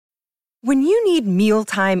When you need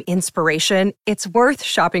mealtime inspiration, it's worth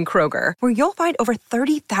shopping Kroger, where you'll find over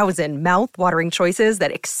 30,000 mouth-watering choices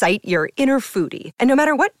that excite your inner foodie. And no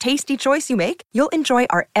matter what tasty choice you make, you'll enjoy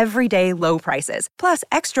our everyday low prices, plus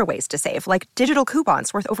extra ways to save, like digital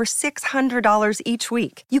coupons worth over $600 each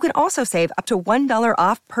week. You can also save up to $1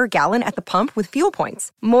 off per gallon at the pump with fuel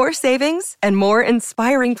points. More savings and more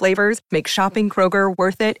inspiring flavors make shopping Kroger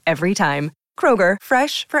worth it every time. Kroger,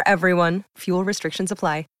 fresh for everyone. Fuel restrictions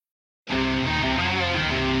apply.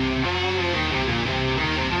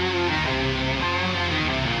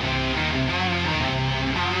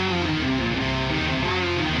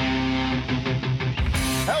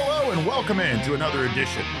 Welcome in to another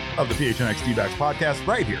edition of the PHNX D-Backs podcast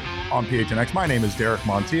right here on PHNX. My name is Derek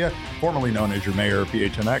Montilla, formerly known as your mayor of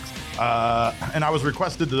PHNX. And I was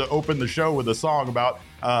requested to open the show with a song about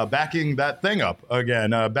backing that thing up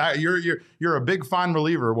again. You're a big fine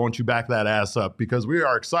reliever. Won't you back that ass up? Because we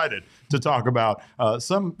are excited to talk about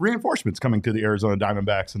some reinforcements coming to the Arizona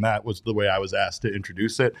Diamondbacks. And that was the way I was asked to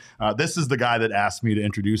introduce it. This is the guy that asked me to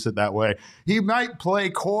introduce it that way. He might play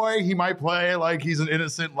coy. He might play like he's an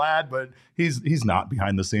innocent lad, but he's not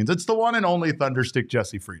behind the scenes. It's the one and only Thunderstick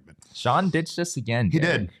Jesse Friedman. Sean ditched us again. He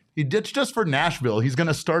did. He ditched us for Nashville. He's going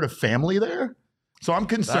to start a family there. So I'm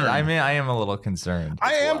concerned. I mean, I am a little concerned.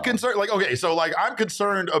 I am concerned. I'm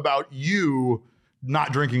concerned about you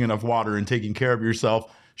not drinking enough water and taking care of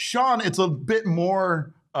yourself. Sean, it's a bit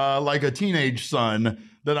more like a teenage son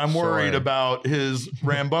that I'm worried about his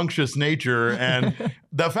rambunctious nature and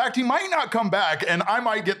the fact he might not come back and I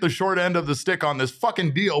might get the short end of the stick on this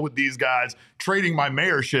fucking deal with these guys trading my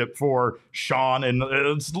mayorship for Sean, and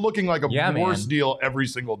it's looking like a worse deal every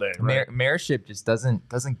single day. Right? Mayorship just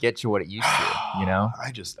doesn't get you what it used to, you know?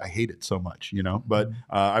 I hate it so much, you know, but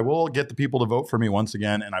I will get the people to vote for me once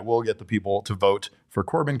again, and I will get the people to vote for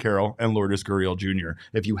Corbin Carroll and Lourdes Gurriel Jr.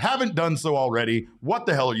 If you haven't done so already, what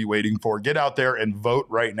the hell are you waiting for? Get out there and vote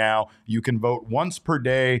right now. You can vote once per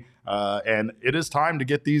day. And it is time to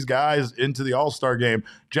get these guys into the All-Star game.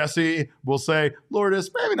 Jesse will say, Lourdes,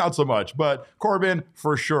 maybe not so much, but Corbin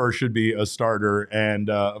for sure should be a starter. And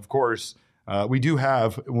of course, we do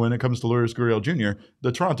have, when it comes to Lourdes Gurriel Jr.,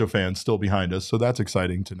 the Toronto fans still behind us. So that's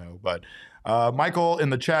exciting to know. But Michael in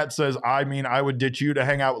the chat says, I would ditch you to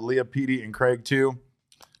hang out with Leah, Petey, and Craig too.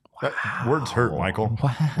 Words hurt, Michael.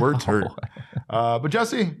 Wow. Words hurt. But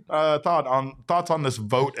Jesse, thoughts on this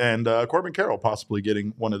vote and Corbin Carroll possibly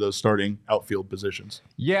getting one of those starting outfield positions.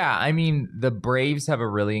 Yeah, I mean, the Braves have a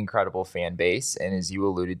really incredible fan base. And as you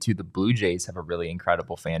alluded to, the Blue Jays have a really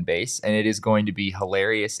incredible fan base. And it is going to be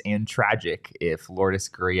hilarious and tragic if Lourdes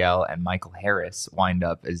Gurriel and Michael Harris wind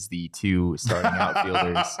up as the two starting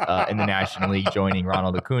outfielders in the National League, joining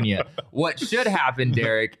Ronald Acuna. What should happen,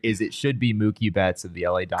 Derek, is it should be Mookie Betts of the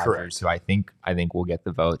LA Dodgers. Correct. Who I think will get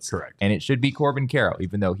the votes. Correct. And it should be Corbin Carroll,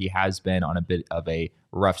 even though he has been on a bit of a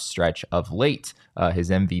rough stretch of late. His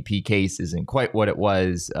MVP case isn't quite what it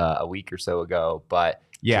was a week or so ago. But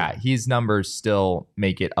yeah, his numbers still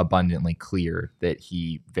make it abundantly clear that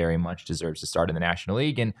he very much deserves to start in the National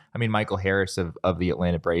League. And I mean, Michael Harris of the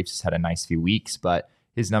Atlanta Braves has had a nice few weeks, but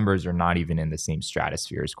his numbers are not even in the same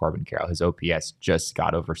stratosphere as Corbin Carroll. His OPS just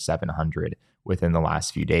got over 700 within the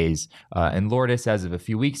last few days. And Lourdes, as of a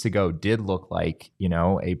few weeks ago, did look like,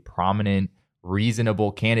 a prominent,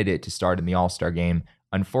 reasonable candidate to start in the All-Star game.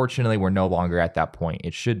 Unfortunately, we're no longer at that point.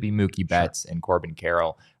 It should be Mookie Betts and Corbin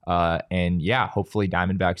Carroll. And yeah, hopefully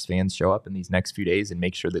Diamondbacks fans show up in these next few days and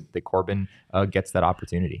make sure that Corbin gets that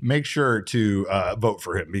opportunity. Make sure to vote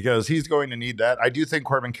for him because he's going to need that. I do think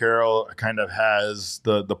Corbin Carroll kind of has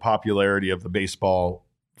the popularity of the baseball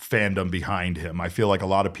fandom behind him. I feel like a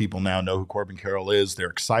lot of people now know who Corbin Carroll is. They're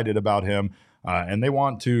excited about him, and they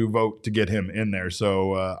want to vote to get him in there.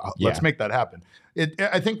 So let's make that happen.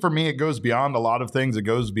 I think for me, it goes beyond a lot of things. It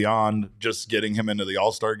goes beyond just getting him into the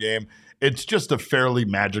All-Star game. It's just a fairly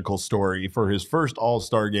magical story for his first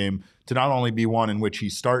All-Star game to not only be one in which he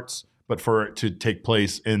starts, but for it to take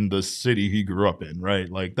place in the city he grew up in, right?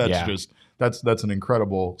 Like that's an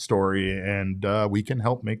incredible story, and we can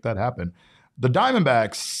help make that happen. The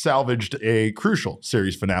Diamondbacks salvaged a crucial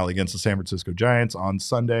series finale against the San Francisco Giants on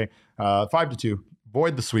Sunday, 5-2.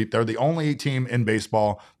 Void the sweep. They're the only team in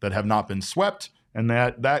baseball that have not been swept, and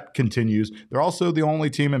that continues. They're also the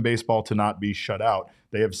only team in baseball to not be shut out.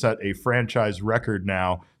 They have set a franchise record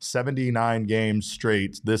now, 79 games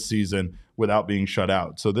straight this season without being shut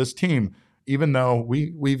out. So this team, even though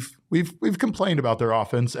we've complained about their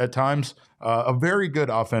offense at times, a very good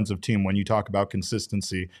offensive team when you talk about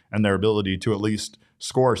consistency and their ability to at least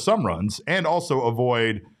score some runs and also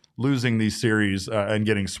avoid losing these series and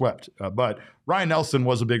getting swept. But Ryan Nelson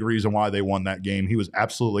was a big reason why they won that game. He was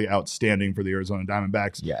absolutely outstanding for the Arizona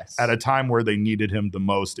Diamondbacks at a time where they needed him the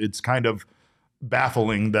most. It's kind of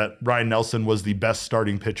baffling that Ryan Nelson was the best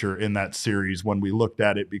starting pitcher in that series when we looked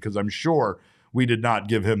at it, because I'm sure we did not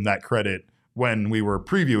give him that credit when we were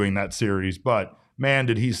previewing that series. But man,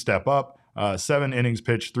 did he step up. 7 innings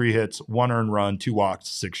pitched, 3 hits, 1 earned run, 2 walks,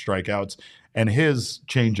 6 strikeouts. And his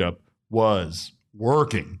changeup was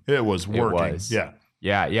working. It was working. It was. Yeah.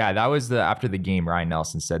 That was after the game, Ryan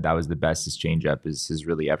Nelson said that was the best his changeup has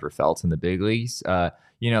really ever felt in the big leagues.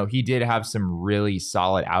 He did have some really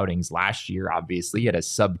solid outings last year. Obviously, he had a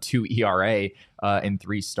sub-2 ERA in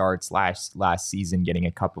 3 starts last season, getting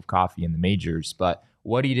a cup of coffee in the majors. But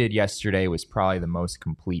what he did yesterday was probably the most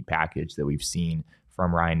complete package that we've seen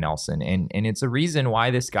from Ryan Nelson. And it's a reason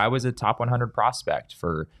why this guy was a top 100 prospect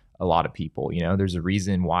for a lot of people. There's a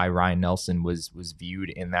reason why Ryan Nelson was viewed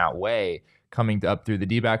in that way coming up through the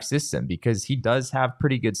D-back system, because he does have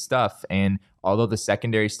pretty good stuff. And although the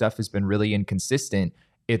secondary stuff has been really inconsistent,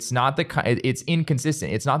 it's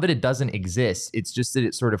inconsistent. It's not that it doesn't exist. It's just that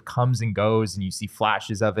it sort of comes and goes and you see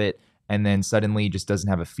flashes of it and then suddenly just doesn't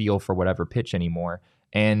have a feel for whatever pitch anymore.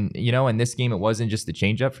 And, in this game, it wasn't just the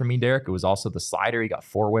changeup for me, Derek. It was also the slider. He got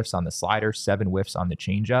 4 whiffs on the slider, 7 whiffs on the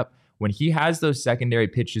changeup. When he has those secondary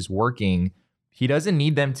pitches working, he doesn't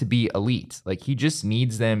need them to be elite. Like, he just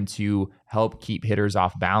needs them to help keep hitters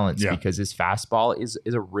off balance because his fastball is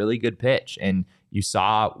a really good pitch. And you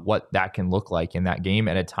saw what that can look like in that game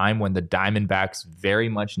at a time when the Diamondbacks very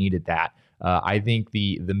much needed that. I think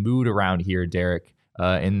the mood around here, Derek,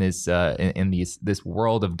 in this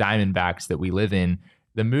world of Diamondbacks that we live in,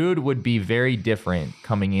 the mood would be very different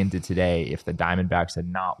coming into today if the Diamondbacks had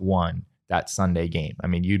not won that Sunday game. I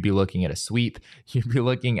mean, you'd be looking at a sweep. You'd be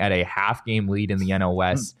looking at a half-game lead in the NL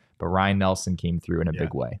West, but Ryan Nelson came through in a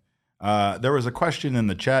big way. There was a question in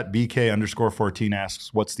the chat. BK_14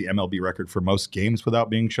 asks, what's the MLB record for most games without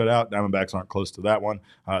being shut out? Diamondbacks aren't close to that one.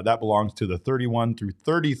 That belongs to the 31 through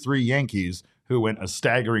 33 Yankees, who went a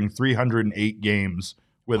staggering 308 games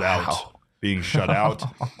without being shut out.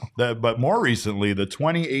 But more recently, the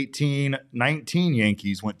 2018-19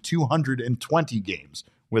 Yankees went 220 games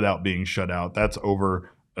without being shut out. That's over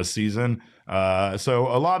a season. So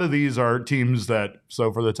a lot of these are teams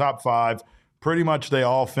so for the top 5, pretty much they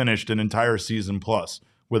all finished an entire season plus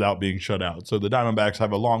without being shut out. So the Diamondbacks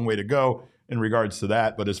have a long way to go in regards to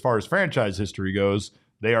that. But as far as franchise history goes,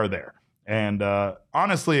 they are there. And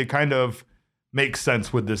honestly, it kind of makes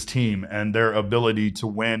sense with this team and their ability to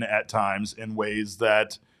win at times in ways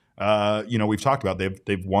that, we've talked about.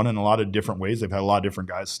 They've won in a lot of different ways. They've had a lot of different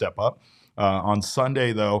guys step up. On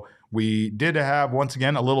Sunday, though, we did have, once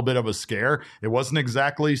again, a little bit of a scare. It wasn't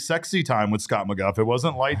exactly sexy time with Scott McGough. It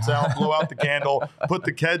wasn't lights out, blow out the candle, put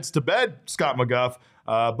the kids to bed, Scott McGough.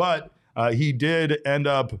 But he did end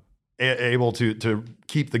up able to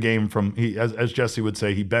keep the game from, as Jesse would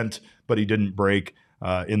say, he bent, but he didn't break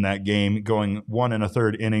in that game, going 1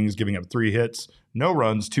 1/3 innings, giving up 3 hits, no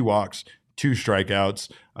runs, 2 walks, 2 strikeouts.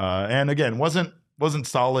 And again, wasn't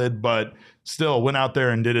solid, but still went out there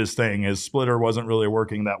and did his thing. His splitter wasn't really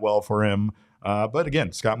working that well for him. But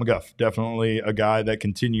again, Scott McGough, definitely a guy that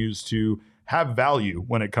continues to have value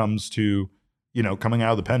when it comes to, coming out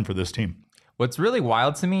of the pen for this team. What's really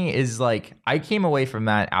wild to me is I came away from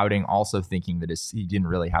that outing also thinking that he didn't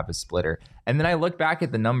really have a splitter. And then I look back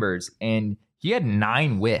at the numbers and he had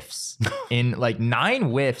 9 whiffs in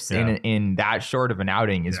that short of an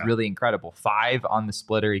outing is really incredible. 5 on the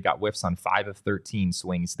splitter. He got whiffs on 5 of 13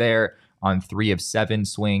 swings there, on 3 of 7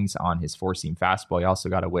 swings on his 4-seam fastball. He also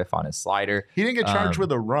got a whiff on his slider. He didn't get charged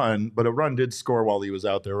with a run, but a run did score while he was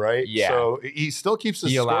out there, right? Yeah. So he still keeps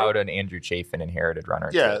his He score. allowed an Andrew Chafin inherited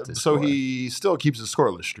runner. Yeah, so score. He still keeps a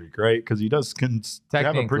scoreless streak, right? Because he can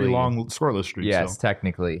have a pretty long scoreless streak. Yes,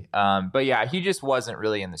 technically. But yeah, he just wasn't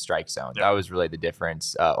really in the strike zone. That was really the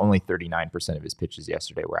difference. Only 39% of his pitches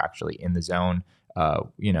yesterday were actually in the zone.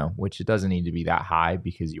 Which it doesn't need to be that high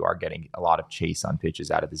because you are getting a lot of chase on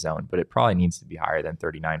pitches out of the zone, but it probably needs to be higher than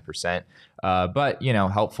 39%. But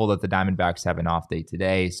helpful that the Diamondbacks have an off day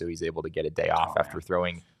today, so he's able to get a day off after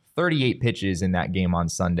throwing 38 pitches in that game on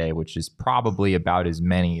Sunday, which is probably about as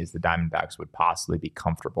many as the Diamondbacks would possibly be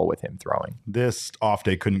comfortable with him throwing. This off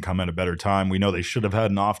day couldn't come at a better time. We know they should have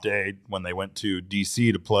had an off day when they went to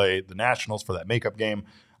D.C. to play the Nationals for that makeup game.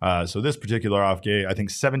 So this particular off day, I think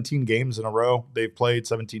 17 games in a row they've played,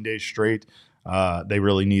 17 days straight. They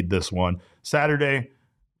really need this one. Saturday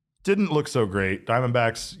didn't look so great.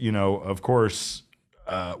 Diamondbacks, of course,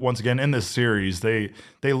 once again in this series, they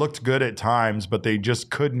looked good at times, but they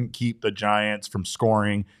just couldn't keep the Giants from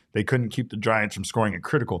scoring. They couldn't keep the Giants from scoring at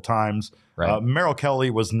critical times. Right. Merrill Kelly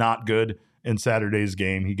was not good in Saturday's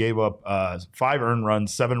game. He gave up 5 earned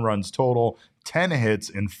runs, 7 runs total, 10 hits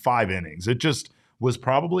in 5 innings. It just was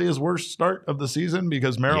probably his worst start of the season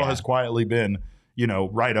because Merrill has quietly been,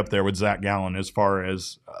 right up there with Zach Gallen as far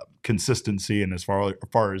as consistency and as far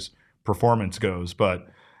as performance goes. But,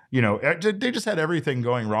 they just had everything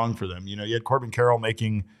going wrong for them. You had Corbin Carroll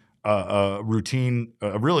making a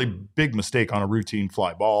really big mistake on a routine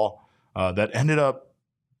fly ball that ended up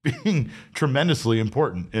being tremendously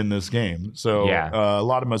important in this game. So a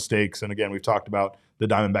lot of mistakes. And again, we've talked about the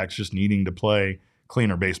Diamondbacks just needing to play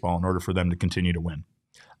cleaner baseball in order for them to continue to win.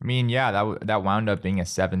 I mean, that wound up being a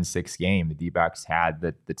 7-6 game. The D-backs had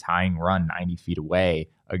the tying run 90 feet away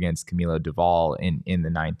against Camilo Doval in the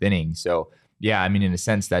 9th inning. So, yeah, I mean, in a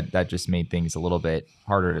sense, that just made things a little bit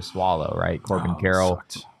harder to swallow, right? Corbin Carroll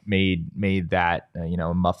made that,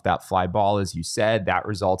 muffed that fly ball, as you said. That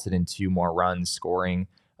resulted in 2 more runs scoring.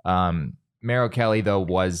 Merrill Kelly, though,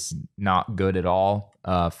 was not good at all.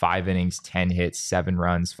 5 innings, 10 hits, 7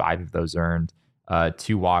 runs, 5 of those earned.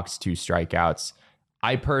 2 walks, 2 strikeouts.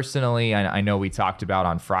 I personally, I know we talked about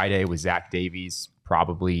on Friday with Zach Davies,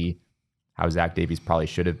 how Zach Davies probably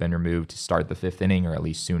should have been removed to start the 5th inning, or at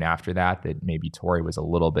least soon after that maybe Torrey was a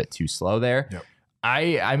little bit too slow there. Yep.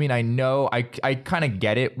 I mean, I know I kind of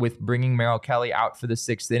get it with bringing Merrill Kelly out for the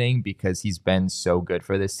 6th inning because he's been so good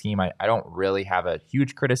for this team. I don't really have a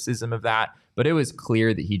huge criticism of that, but it was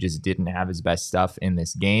clear that he just didn't have his best stuff in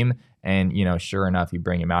this game. And, sure enough, you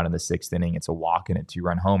bring him out in the 6th inning. It's a walk and a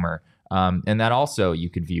 2-run homer. And that also you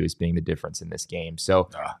could view as being the difference in this game. So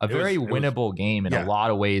a very winnable game in a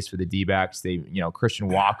lot of ways for the D-backs. They, Christian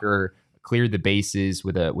Walker cleared the bases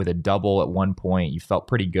with a double at one point. You felt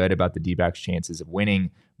pretty good about the D-backs' chances of winning.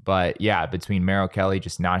 But yeah, between Merrill Kelly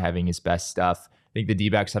just not having his best stuff, I think the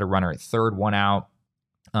D-backs had a runner at third, 1 out.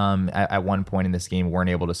 At one point in this game, weren't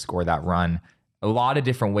able to score that run. A lot of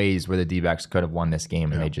different ways where the D-backs could have won this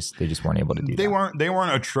game, and they just weren't able to do that. They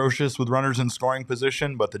weren't atrocious with runners in scoring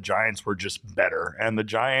position, but the Giants were just better. And the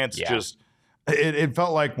Giants it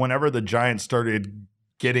felt like whenever the Giants started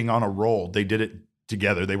getting on a roll, they did it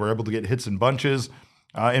together. They were able to get hits in bunches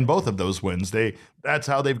in both of those wins. That's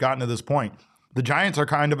how they've gotten to this point. The Giants are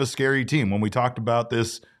kind of a scary team. When we talked about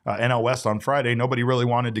this NL West on Friday, nobody really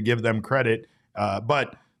wanted to give them credit,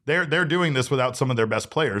 but they're doing this without some of their best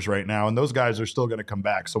players right now, and those guys are still going to come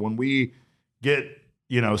back. So when we get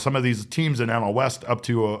some of these teams in NL West up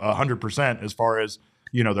to 100% as far as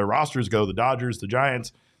their rosters go, the Dodgers, the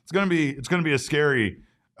Giants, it's going to be a scary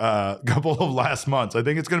couple of last months. I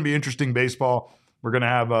think it's going to be interesting baseball. We're going to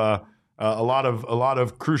have a lot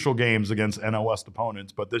of crucial games against NL West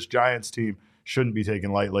opponents, but this Giants team shouldn't be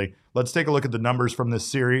taken lightly. Let's take a look at the numbers from this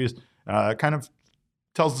series. Kind of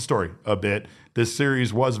tells the story a bit. This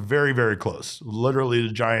series was very, very close. Literally,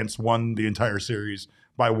 the Giants won the entire series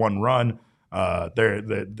by 1 run.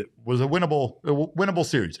 There was a winnable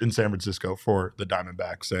series in San Francisco for the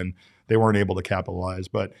Diamondbacks, and they weren't able to capitalize.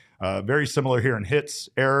 But very similar here in hits,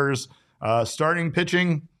 errors, starting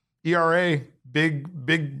pitching, ERA, big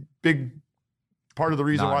part of the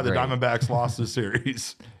reason why the Diamondbacks lost this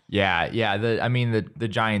series. Yeah. The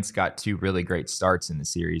Giants got 2 really great starts in the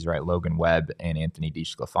series, right? Logan Webb and Anthony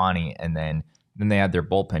DeSclafani, and then they had their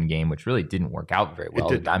bullpen game, which really didn't work out very well.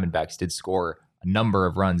 The Diamondbacks did score a number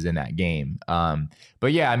of runs in that game.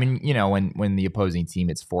 But yeah, when the opposing team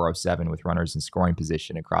hits 407 with runners in scoring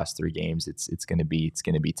position across 3 games, it's going to be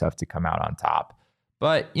tough to come out on top.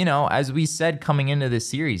 But as we said coming into this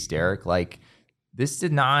series, Derek, this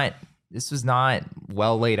was not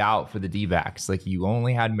well laid out for the D-backs. You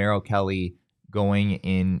only had Merrill Kelly going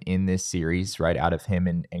in this series, right, out of him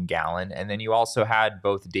and Gallen. And then you also had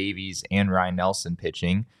both Davies and Ryan Nelson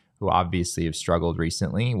pitching, who obviously have struggled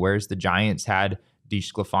recently, whereas the Giants had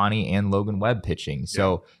DeSclafani and Logan Webb pitching.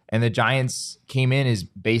 So, and the Giants came in as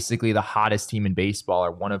basically the hottest team in baseball,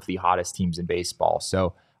 or one of the hottest teams in baseball.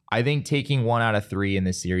 So I think taking 1 out of 3 in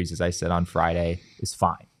this series, as I said on Friday, is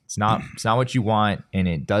fine. It's not what you want, and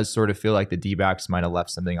it does sort of feel like the D-backs might have left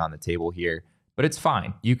something on the table here, but it's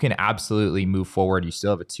fine. You can absolutely move forward. You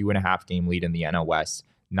still have a 2.5 game lead in the NL West.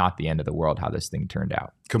 Not the end of the world how this thing turned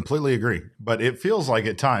out. Completely agree. But it feels like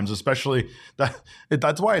at times, especially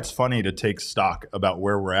that's why it's funny to take stock about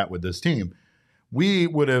where we're at with this team. We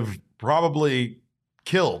would have probably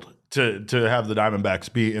killed to have the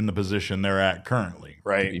Diamondbacks be in the position they're at currently,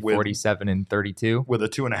 right? 47-32 with a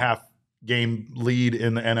 2.5 game lead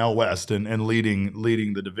in the NL West and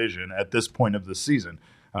leading the division at this point of the season.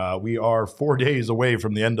 We are 4 days away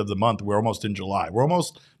from the end of the month. We're almost in July. We're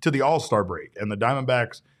almost to the All-Star break, and the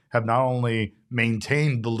Diamondbacks have not only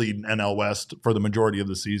maintained the lead in NL West for the majority of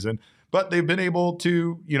the season, but they've been able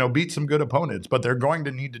to, beat some good opponents. But they're going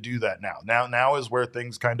to need to do that now. Now is where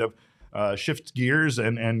things kind of shift gears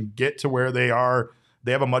and get to where they are.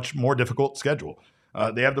 They have a much more difficult schedule.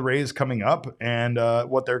 They have the Rays coming up, and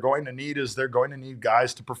what they're going to need is they're going to need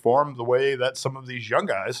guys to perform the way that some of these young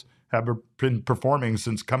guys have been performing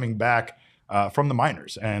since coming back from the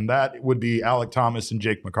minors. And that would be Alek Thomas and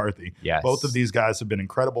Jake McCarthy. Yes. Both of these guys have been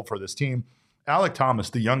incredible for this team. Alek Thomas,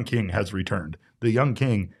 the young king, has returned. The young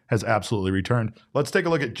king has absolutely returned. Let's take a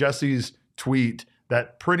look at Jesse's tweet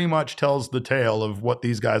that pretty much tells the tale of what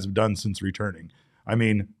these guys have done since returning. I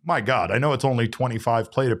mean, my God, I know it's only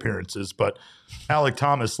 25 plate appearances, but Alek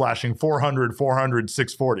Thomas slashing 400,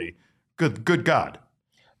 640. Good God.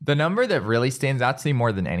 The number that really stands out to me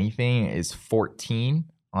more than anything is 14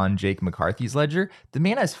 on Jake McCarthy's ledger. The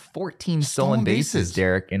man has 14 stolen bases,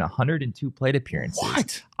 Derek, in 102 plate appearances.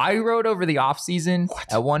 What? I wrote over the offseason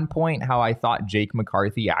at one point how I thought Jake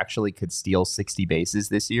McCarthy actually could steal 60 bases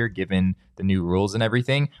this year, given the new rules and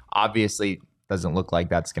everything. Obviously, doesn't look like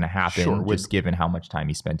that's going to happen, just given how much time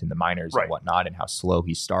he spent in the minors and whatnot and how slow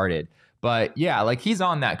he started. But yeah, like he's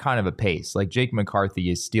on that kind of a pace. Like Jake McCarthy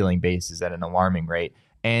is stealing bases at an alarming rate.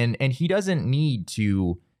 And he doesn't need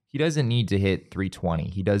to hit 320.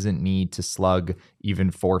 He doesn't need to slug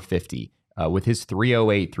even 450. With his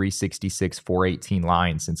 308, 366, 418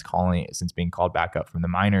 line since being called back up from the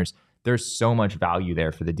minors, there's so much value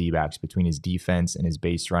there for the D-backs between his defense and his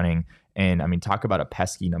base running. And I mean, talk about a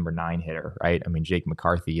pesky number 9 hitter, right? I mean, Jake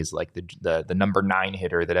McCarthy is like the number 9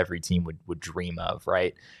 hitter that every team would dream of,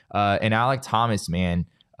 right? And Alek Thomas, man,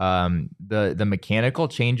 the mechanical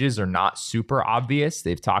changes are not super obvious.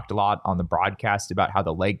 They've talked a lot on the broadcast about how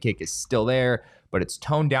the leg kick is still there, but it's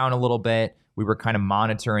toned down a little bit. We were kind of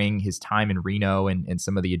monitoring his time in Reno and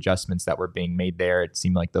some of the adjustments that were being made there. It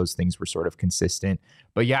seemed like those things were sort of consistent.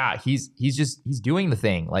 But yeah, he's doing the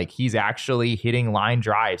thing. Like he's actually hitting line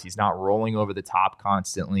drives. He's not rolling over the top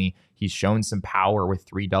constantly. He's shown some power with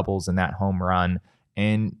 3 doubles in that home run.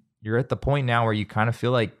 And you're at the point now where you kind of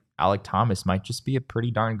feel like Alek Thomas might just be a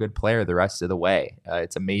pretty darn good player the rest of the way.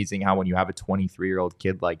 It's amazing how when you have a 23-year-old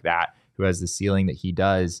kid like that who has the ceiling that he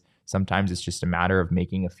does, sometimes it's just a matter of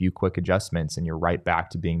making a few quick adjustments and you're right back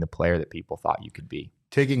to being the player that people thought you could be.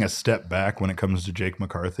 Taking a step back when it comes to Jake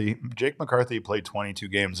McCarthy played 22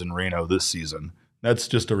 games in Reno this season. That's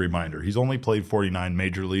just a reminder. He's only played 49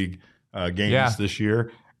 major league games this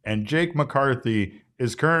year. And Jake McCarthy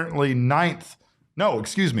is currently 8th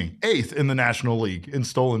in the National League in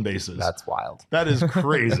stolen bases. That's wild. That is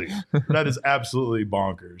crazy. That is absolutely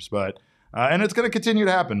bonkers. But and it's going to continue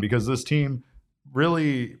to happen because this team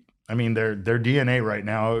really, I mean, their DNA right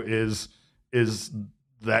now is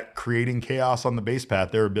that creating chaos on the base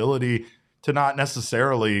path. Their ability to not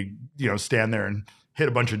necessarily, stand there and hit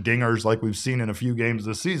a bunch of dingers like we've seen in a few games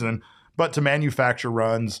this season, but to manufacture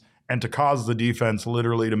runs and to cause the defense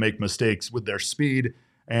literally to make mistakes with their speed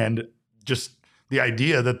and just the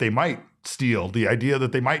idea that they might steal, the idea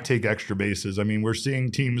that they might take extra bases. I mean, we're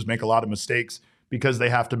seeing teams make a lot of mistakes because they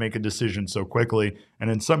have to make a decision so quickly.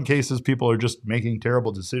 And in some cases, people are just making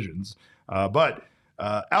terrible decisions. But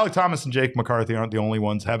Alek Thomas and Jake McCarthy aren't the only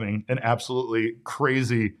ones having an absolutely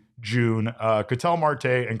crazy June. Ketel Marte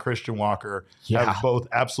and Christian Walker have both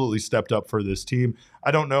absolutely stepped up for this team.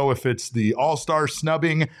 I don't know if it's the all-star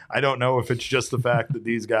snubbing. I don't know if it's just the fact that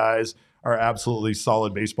these guys are absolutely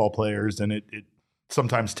solid baseball players, and it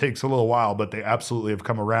sometimes takes a little while, but they absolutely have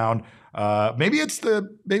come around. Maybe it's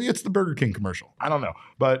the Burger King commercial. I don't know,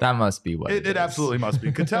 but that must be what it absolutely must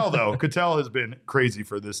be. Ketel has been crazy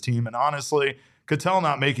for this team, and honestly, Ketel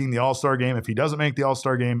not making the All-Star game, if he doesn't make the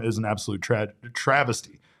All-Star game, is an absolute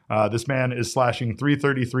travesty. This man is slashing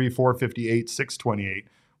 333, 458, 628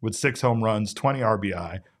 with 6 home runs, 20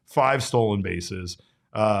 RBI, 5 stolen bases.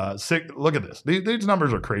 Look at this. These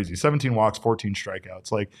numbers are crazy. 17 walks, 14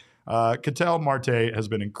 strikeouts. Like Ketel Marte has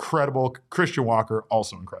been incredible. Christian Walker,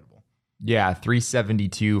 also incredible. Yeah,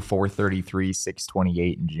 372, 433,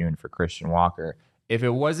 628 in June for Christian Walker. If it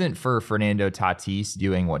wasn't for Fernando Tatis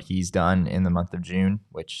doing what he's done in the month of June,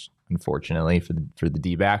 which unfortunately for the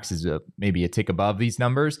D-backs is maybe a tick above these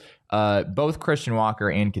numbers, both Christian Walker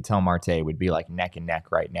and Ketel Marte would be like neck and neck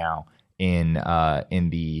right now in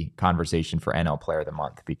the conversation for NL Player of the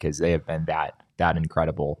Month because they have been that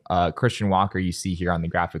incredible. Christian Walker, you see here on the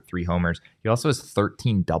graphic, 3 homers. He also has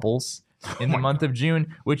 13 doubles in the month of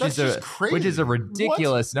June, which is a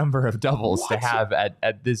ridiculous number of doubles to have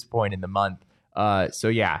at this point in the month. So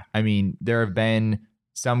yeah, I mean, there have been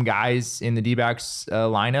some guys in the D-backs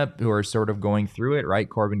lineup who are sort of going through it, right?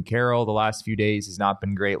 Corbin Carroll, the last few days has not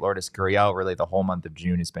been great. Lourdes Gurriel, really the whole month of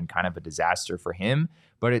June has been kind of a disaster for him.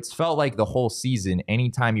 But it's felt like the whole season,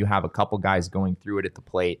 anytime you have a couple guys going through it at the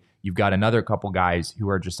plate, you've got another couple guys who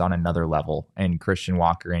are just on another level. And Christian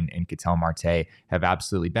Walker and Ketel Marte have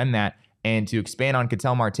absolutely been that. And to expand on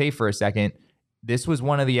Ketel Marte for a second, this was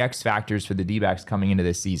one of the X factors for the D-backs coming into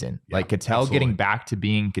this season. Yeah, like Ketel getting back to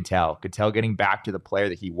being Ketel getting back to the player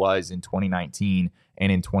that he was in 2019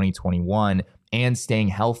 and in 2021 and staying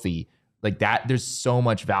healthy. Like that, there's so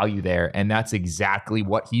much value there. And that's exactly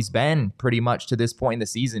what he's been pretty much to this point in the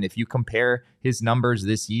season. If you compare his numbers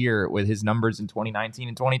this year with his numbers in 2019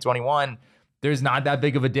 and 2021, there's not that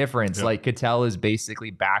big of a difference. Yep. Like Ketel is basically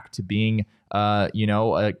back to being,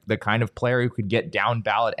 the kind of player who could get down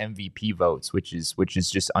ballot MVP votes, which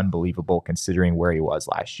is just unbelievable considering where he was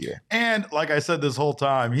last year. And like I said this whole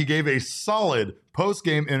time, he gave a solid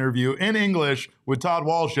post-game interview in English with Todd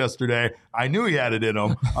Walsh yesterday. I knew he had it in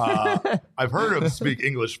him. I've heard him speak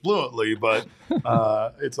English fluently, but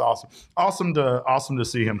it's awesome. Awesome to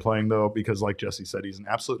see him playing though, because like Jesse said, he's an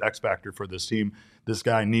absolute X factor for this team. This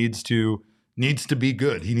guy needs to be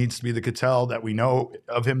good. He needs to be the Ketel that we know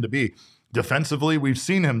of him to be. Defensively, we've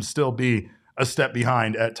seen him still be a step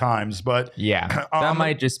behind at times, but yeah, that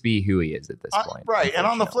might just be who he is at this point. Right. And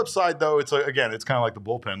on the flip side, though, it's kind of like the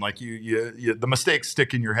bullpen. Like you, the mistakes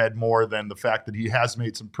stick in your head more than the fact that he has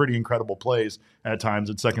made some pretty incredible plays at times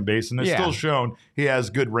at second base, and it's still shown he has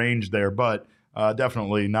good range there, but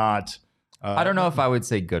definitely not. I don't know if I would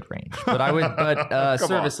say good range, but I would,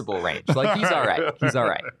 serviceable range. Like he's all right. He's all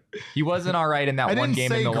right. He wasn't all right in that one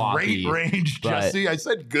game in Milwaukee. Great range, Jesse. I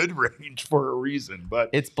said good range for a reason, but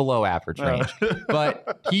it's below average range.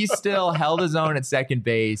 But he still held his own at second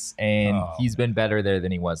base, and he's been better there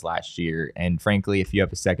than he was last year. And frankly, if you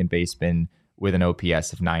have a second baseman with an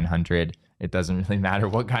OPS of 900, it doesn't really matter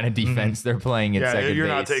what kind of defense they're playing at second base. You're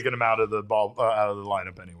not taking him out of the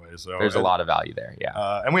lineup anyway. So there's a lot of value there.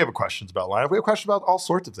 Yeah. And we have questions about lineup. We have questions about all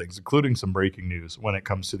sorts of things, including some breaking news when it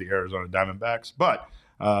comes to the Arizona Diamondbacks. But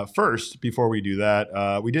first, before we do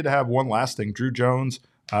that, we did have one last thing. Drew Jones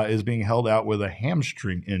is being held out with a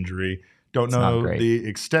hamstring injury. Don't know the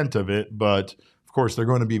extent of it, but of course they're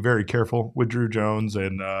going to be very careful with Drew Jones,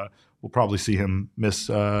 and we'll probably see him miss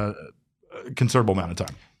a considerable amount of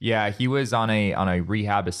time. Yeah, he was on a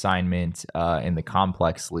rehab assignment in the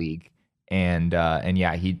complex league, and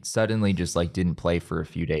yeah, he suddenly just didn't play for a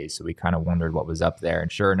few days. So we kind of wondered what was up there.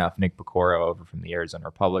 And sure enough, Nick Pecoro over from the Arizona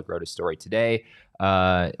Republic wrote a story today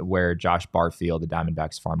where Josh Barfield, the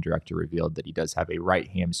Diamondbacks farm director, revealed that he does have a right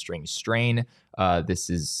hamstring strain. This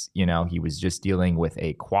is, he was just dealing with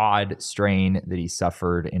a quad strain that he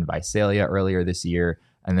suffered in Visalia earlier this year.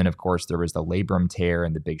 And then, of course, there was the labrum tear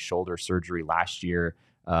and the big shoulder surgery last year.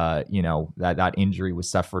 That injury was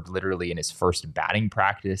suffered literally in his first batting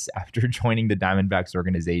practice after joining the Diamondbacks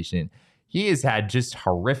organization. He has had just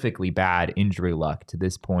horrifically bad injury luck to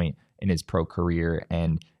this point in his pro career.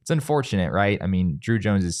 And it's unfortunate, right? I mean, Drew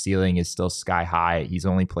Jones's ceiling is still sky high. He's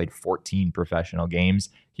only played 14 professional games.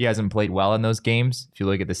 He hasn't played well in those games. If you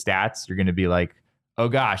look at the stats, you're going to be like, oh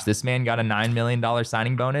gosh, this man got a $9 million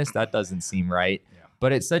signing bonus. That doesn't seem right.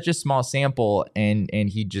 But it's such a small sample, and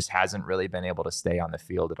he just hasn't really been able to stay on the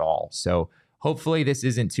field at all. So hopefully this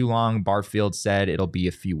isn't too long. Barfield said it'll be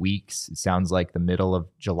a few weeks. It sounds like the middle of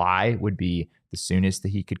July would be the soonest that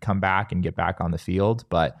he could come back and get back on the field.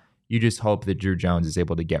 But you just hope that Drew Jones is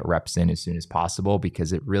able to get reps in as soon as possible,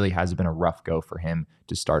 because it really has been a rough go for him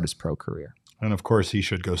to start his pro career. And of course, he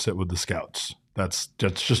should go sit with the scouts. That's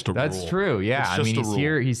just a rule. That's true. Yeah, I mean,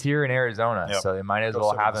 he's here in Arizona, so they might as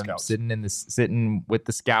well have him sitting with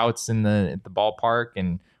the scouts at the ballpark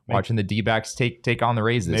and watching the D-backs take on the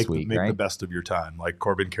Rays this week. Make the best of your time, like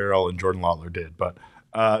Corbin Carroll and Jordan Lawler did. But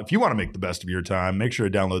if you want to make the best of your time, make sure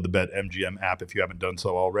to download the BetMGM app if you haven't done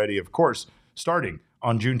so already. Of course, starting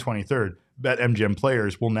on June 23rd, BetMGM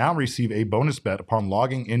players will now receive a bonus bet upon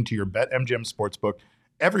logging into your BetMGM sportsbook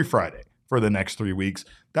every Friday for the next 3 weeks.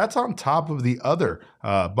 That's on top of the other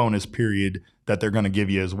bonus period that they're going to give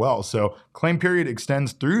you as well. So claim period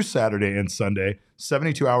extends through Saturday and Sunday,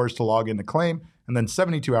 72 hours to log in to claim, and then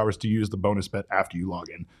 72 hours to use the bonus bet after you log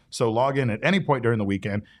in. So log in at any point during the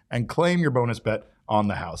weekend and claim your bonus bet on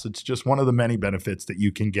the house. It's just one of the many benefits that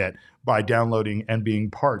you can get by downloading and being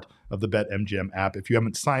part of the BetMGM app. If you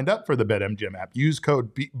haven't signed up for the BetMGM app, use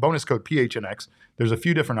bonus code PHNX. There's a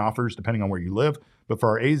few different offers depending on where you live, but for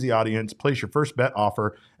our AZ audience, place your first bet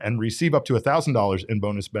offer and receive up to $1,000 in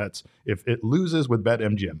bonus bets if it loses with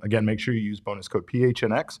BetMGM. Again, make sure you use bonus code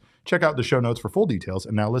PHNX. Check out the show notes for full details.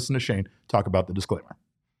 And now listen to Shane talk about the disclaimer.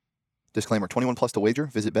 Disclaimer, 21 plus to wager.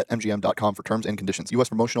 Visit BetMGM.com for terms and conditions. U.S.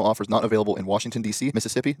 promotional offers not available in Washington, D.C.,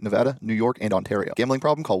 Mississippi, Nevada, New York, and Ontario. Gambling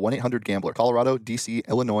problem? Call 1-800-GAMBLER. Colorado, D.C.,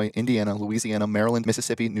 Illinois, Indiana, Louisiana, Maryland,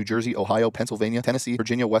 Mississippi, New Jersey, Ohio, Pennsylvania, Tennessee,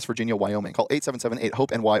 Virginia, West Virginia, Wyoming. Call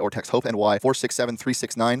 877-8-HOPE-NY or text HOPE-NY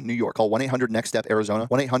 467-369, New York. Call 1-800-NEXT-STEP, Arizona.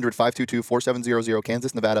 1-800-522-4700,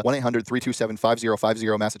 Kansas, Nevada.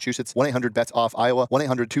 1-800-327-5050, Massachusetts. 1-800-BETS-OFF, Iowa.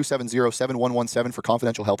 1-800-270-7117 for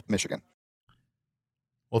confidential help, Michigan.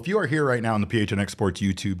 Well, if you are here right now on the PHNX Sports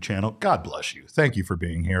YouTube channel, God bless you. Thank you for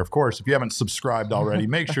being here. Of course, if you haven't subscribed already,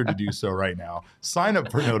 make sure to do so right now. Sign up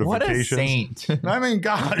for notifications. What a saint. I mean,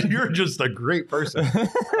 God, you're just a great person.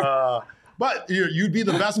 But you'd be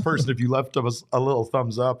the best person if you left us a little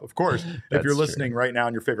thumbs up. Of course, if you're listening right now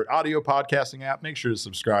on your favorite audio podcasting app, make sure to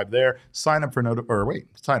subscribe there. Sign up for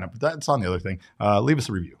sign up. That's on the other thing. Leave us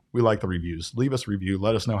a review. We like the reviews. Leave us a review.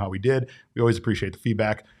 Let us know how we did. We always appreciate the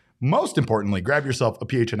feedback. Most importantly, grab yourself a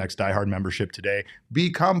PHNX Diehard membership today.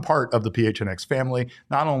 Become part of the PHNX family.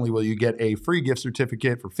 Not only will you get a free gift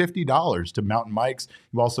certificate for $50 to Mountain Mike's,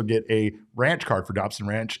 you also get a ranch card for Dobson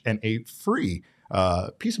Ranch and a free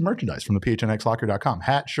piece of merchandise from the PHNXLocker.com.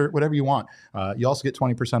 Hat, shirt, whatever you want. You also get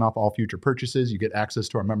 20% off all future purchases. You get access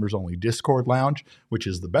to our members-only Discord lounge, which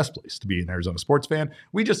is the best place to be an Arizona sports fan.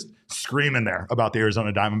 We just scream in there about the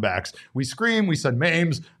Arizona Diamondbacks. We scream, we send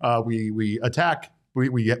memes, we attack. We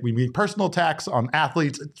meet personal attacks on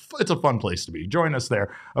athletes. It's a fun place to be. Join us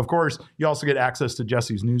there. Of course, you also get access to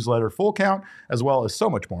Jesse's newsletter, Full Count, as well as so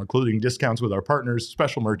much more, including discounts with our partners,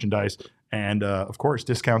 special merchandise, and of course,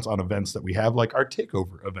 discounts on events that we have, like our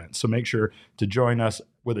takeover events. So make sure to join us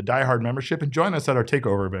with a diehard membership and join us at our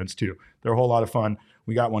takeover events too. They're a whole lot of fun.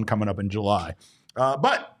 We got one coming up in July.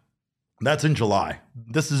 But that's in July.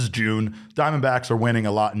 This is June. Diamondbacks are winning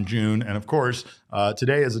a lot in June. And of course,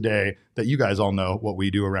 today is a day that you guys all know what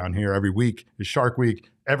we do around here. Every week is Shark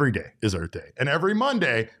Week. Every day is Earth Day. And every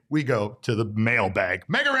Monday, we go to the mailbag.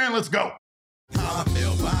 Mega Ran, let's go. My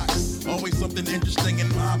mailbox, always something interesting in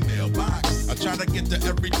my mailbox. I try to get to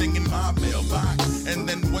everything in my mailbox. And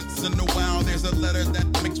then once in a while, there's a letter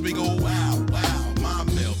that makes me go, wow, wow, my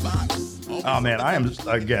mailbox. Oh man,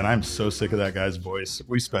 I'm so sick of that guy's voice.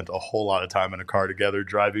 We spent a whole lot of time in a car together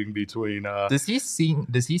driving between Does he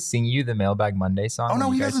sing you the Mailbag Monday song? Oh no,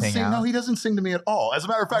 when he you guys doesn't hang sing. out? No, he doesn't sing to me at all. As a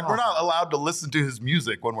matter of fact, we're not allowed to listen to his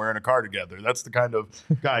music when we're in a car together. That's the kind of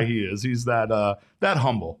guy he is. He's that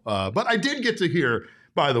humble. But I did get to hear,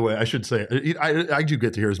 by the way, I should say, I do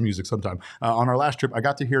get to hear his music sometime. On our last trip, I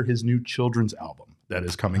got to hear his new children's album that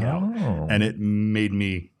is coming out, and it made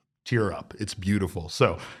me tear up. It's beautiful.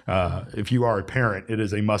 So if you are a parent, it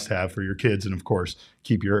is a must-have for your kids, and of course,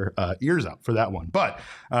 keep your ears up for that one. But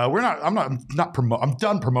I'm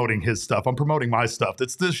done promoting his stuff. I'm promoting my stuff.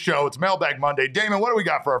 It's this show. It's Mailbag Monday. Damon, what do we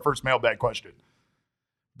got for our first mailbag question?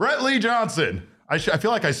 Brett Lee Johnson. I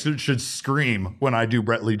feel like I should scream when I do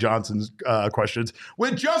Brett Lee Johnson's questions.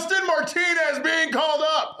 With Justin Martinez being called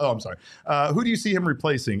up. Oh, I'm sorry. Who do you see him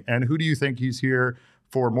replacing, and who do you think he's here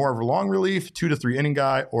for? More of a long relief, 2 to 3 inning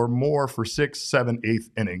guy, or more for 6, 7, 8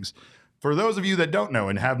 innings? For those of you that don't know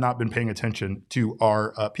and have not been paying attention to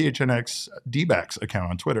our PHNX D-backs account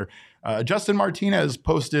on Twitter, Justin Martinez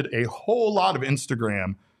posted a whole lot of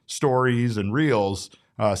Instagram stories and reels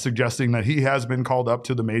suggesting that he has been called up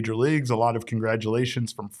to the major leagues. A lot of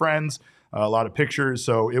congratulations from friends, a lot of pictures.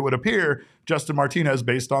 So it would appear Justin Martinez,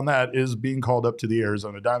 based on that, is being called up to the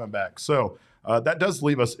Arizona Diamondbacks. So that does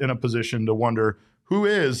leave us in a position to wonder, who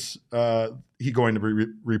is he going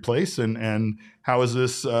to replace, and how is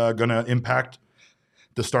this going to impact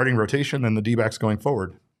the starting rotation and the D-backs going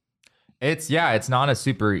forward? It's not a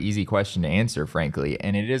super easy question to answer, frankly.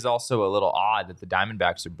 And it is also a little odd that the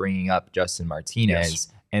Diamondbacks are bringing up Justin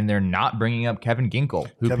Martinez and they're not bringing up Kevin Ginkel,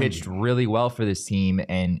 who pitched really well for this team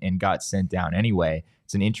and got sent down anyway.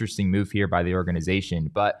 It's an interesting move here by the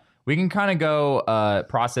organization, but we can kind of go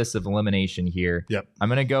process of elimination here. Yep. I'm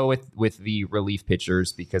going to go with the relief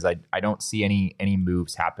pitchers because I don't see any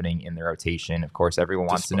moves happening in the rotation. Of course, everyone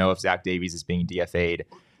wants to know if Zach Davies is being DFA'd.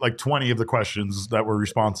 Like 20 of the questions that were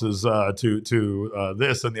responses to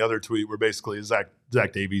this and the other tweet were basically Zach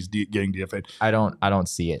Davies getting DFA'd. I don't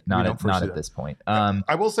see it. Not at this point.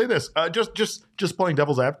 I will say this, just playing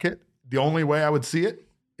devil's advocate. The only way I would see it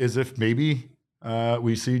is if maybe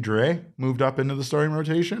we see Dre moved up into the starting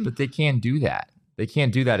rotation. But they can't do that. They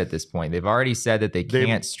can't do that at this point. They've already said that they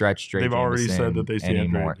can't stretch Dre They've already said that they see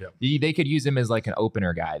anymore. They could use him as like an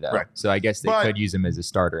opener guy, though. Right. So I guess they could use him as a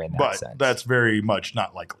starter in that sense. But that's very much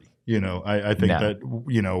not likely. I think that,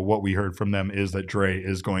 what we heard from them is that Dre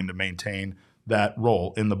is going to maintain that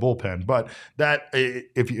role in the bullpen. But that,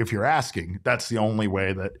 if you're asking, that's the only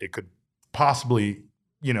way that it could possibly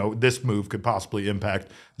this move could possibly impact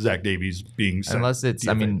Zach Davies being sent. Unless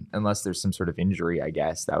unless there's some sort of injury, I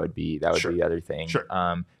guess that would be Sure. the other thing. Sure.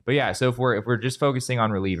 But yeah, so if we're just focusing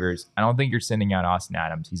on relievers, I don't think you're sending out Austin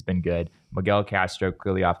Adams. He's been good. Miguel Castro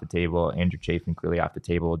clearly off the table. Andrew Chafin clearly off the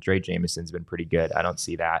table. Dre Jameson's been pretty good. I don't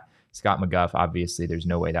see that. Scott McGuff, obviously, there's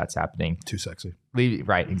no way that's happening. Too sexy.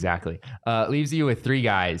 Right, exactly. Leaves you with 3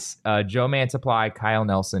 guys: Joe Mantiply, Kyle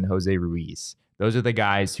Nelson, Jose Ruiz. Those are the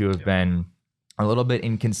guys who have been a little bit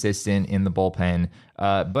inconsistent in the bullpen.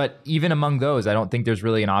 But even among those, I don't think there's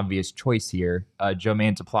really an obvious choice here. Joe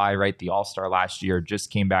Mantiply, right, the All-Star last year, just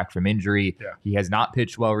came back from injury. Yeah. He has not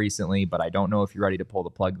pitched well recently, but I don't know if you're ready to pull the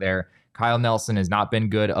plug there. Kyle Nelson has not been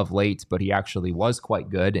good of late, but he actually was quite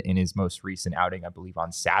good in his most recent outing, I believe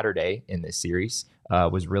on Saturday in this series.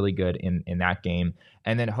 Was really good in that game.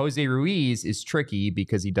 And then Jose Ruiz is tricky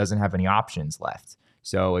because he doesn't have any options left.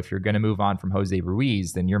 So if you're going to move on from Jose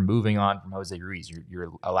Ruiz, then you're moving on from Jose Ruiz.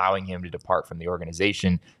 You're allowing him to depart from the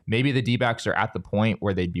organization. Maybe the D-backs are at the point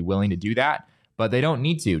where they'd be willing to do that, but they don't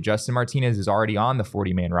need to. Justin Martinez is already on the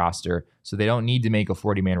 40-man roster, so they don't need to make a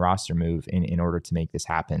 40-man roster move in order to make this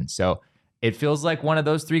happen. So it feels like one of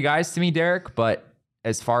those 3 guys to me, Derek, but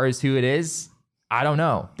as far as who it is, I don't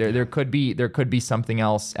know. There could be something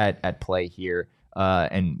else at play here.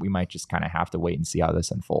 And we might just kind of have to wait and see how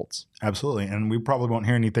this unfolds. Absolutely. And we probably won't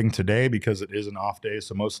hear anything today because it is an off day.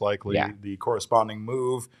 So most likely the corresponding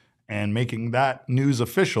move and making that news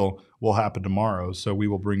official will happen tomorrow. So we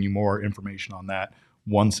will bring you more information on that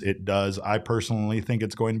once it does. I personally think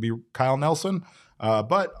it's going to be Kyle Nelson.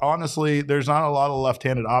 But honestly, there's not a lot of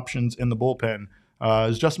left-handed options in the bullpen.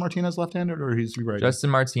 Is Justin Martinez left-handed or is he right?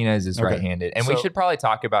 Justin Martinez is right-handed. And So- we should probably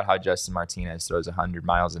talk about how Justin Martinez throws 100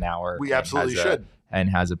 miles an hour. We absolutely should.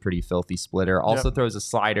 And has a pretty filthy splitter. Also throws a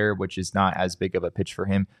slider, which is not as big of a pitch for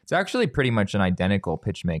him. It's actually pretty much an identical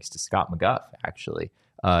pitch mix to Scott McGuff, actually.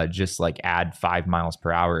 Just like add 5 miles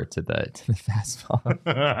per hour to the fastball.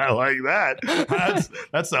 I like that.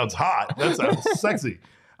 That sounds hot. That sounds sexy.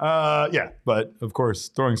 But of course,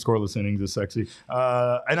 throwing scoreless innings is sexy.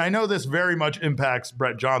 And I know this very much impacts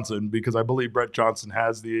Brett Johnson because I believe Brett Johnson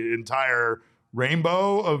has the entire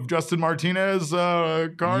rainbow of Justin Martinez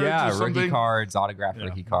cards. Yeah, or something. rookie cards, autographed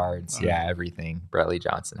rookie cards. Yeah, everything. Brett Lee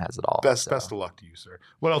Johnson has it all. Best of luck to you, sir.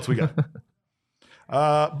 What else we got?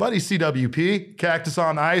 Buddy CWP, Cactus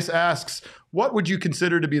on Ice asks, what would you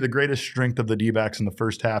consider to be the greatest strength of the D-backs in the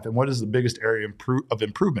first half, and what is the biggest area of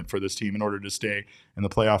improvement for this team in order to stay in the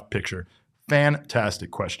playoff picture? Fantastic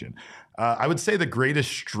question. I would say the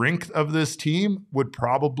greatest strength of this team would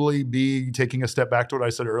probably be taking a step back to what I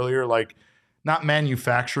said earlier, like not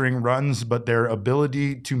manufacturing runs, but their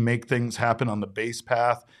ability to make things happen on the base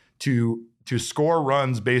path, to score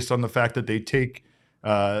runs based on the fact that they take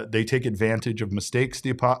advantage of mistakes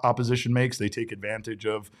the opposition makes. They take advantage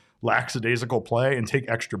of lackadaisical play and take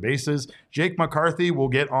extra bases. Jake McCarthy will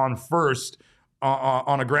get on first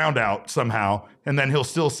on a ground out somehow, and then he'll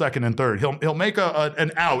still second and third. He'll make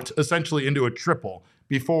an out essentially into a triple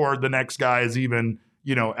before the next guy is even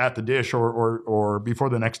at the dish or before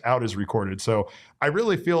the next out is recorded. So I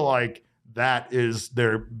really feel like that is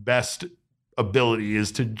their best ability,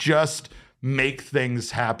 is to just make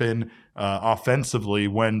things happen offensively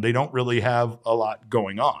when they don't really have a lot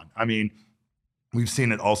going on. I mean, we've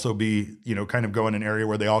seen it also be, kind of go in an area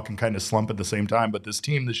where they all can kind of slump at the same time. But this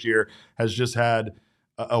team this year has just had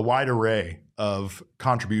a wide array of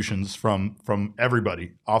contributions from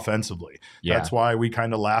everybody offensively. Yeah. That's why we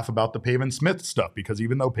kind of laugh about the Pavin Smith stuff, because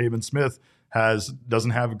even though Pavin Smith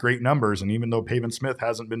doesn't have great numbers, and even though Pavin Smith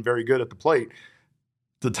hasn't been very good at the plate,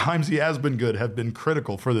 the times he has been good have been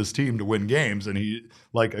critical for this team to win games. And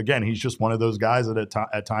he's just one of those guys that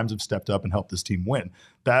at times have stepped up and helped this team win.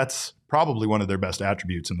 That's probably one of their best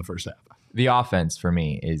attributes in the first half. The offense for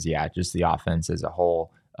me is, just the offense as a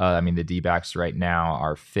whole. The D-backs right now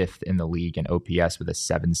are 5th in the league in OPS with a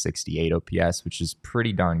 768 OPS, which is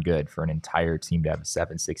pretty darn good for an entire team to have a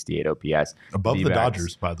 768 OPS. Above the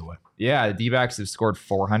Dodgers, by the way. Yeah, the D-backs have scored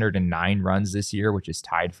 409 runs this year, which is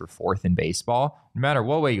tied for 4th in baseball. No matter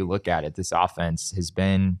what way you look at it, this offense has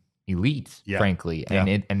been elite, frankly.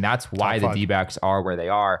 And that's why the D-backs are where they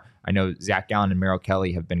are. I know Zach Gallen and Merrill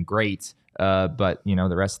Kelly have been great, but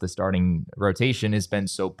the rest of the starting rotation has been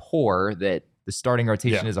so poor that the starting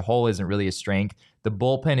rotation as a whole isn't really a strength. The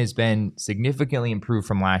bullpen has been significantly improved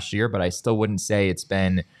from last year, but I still wouldn't say it's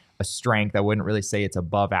been a strength. I wouldn't really say it's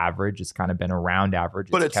above average. It's kind of been around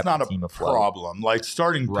average. But it's not a problem. Like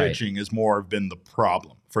starting pitching has more been the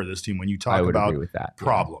problem for this team when you talk I would about agree with that.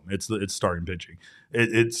 problem. It's starting pitching.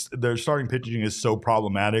 It's their starting pitching is so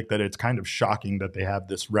problematic that it's kind of shocking that they have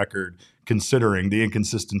this record, considering the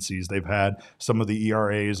inconsistencies they've had, some of the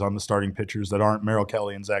ERAs on the starting pitchers that aren't Merrill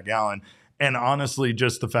Kelly and Zach Gallen, and honestly,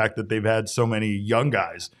 just the fact that they've had so many young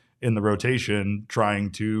guys in the rotation trying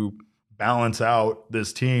to balance out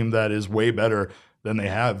this team that is way better than they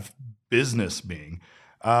have business being.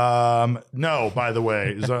 No, by the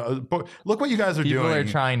way, look what you guys are People doing. are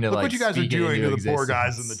trying to look what you guys are doing to the poor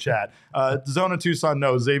guys in the chat. Zona Tucson,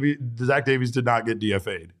 no, Zach Davies did not get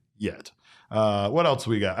DFA'd yet. What else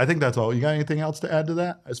we got? I think that's all. You got anything else to add to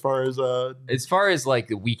that as far as like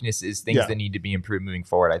the weaknesses, things that need to be improved moving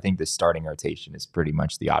forward? I think the starting rotation is pretty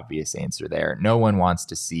much the obvious answer there. No one wants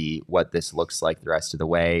to see what this looks like the rest of the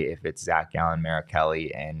way if it's Zach Gallen, Merrill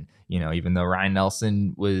Kelly, and even though Ryan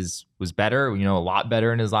Nelson was better, a lot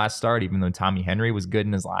better in his last start, even though Tommy Henry was good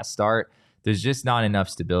in his last start, there's just not enough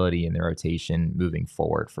stability in the rotation moving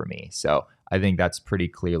forward for me. So I think that's pretty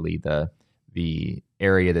clearly the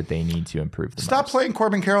area that they need to improve the Stop most. playing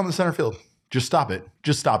Corbin Carroll in the center field. Just stop it.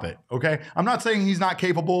 Just stop it. Okay. I'm not saying he's not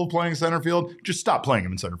capable of playing center field. Just stop playing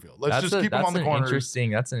him in center field. Let's just keep him on the corner.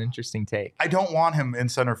 That's an interesting take. I don't want him in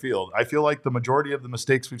center field. I feel like the majority of the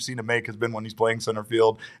mistakes we've seen him make has been when he's playing center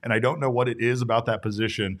field. And I don't know what it is about that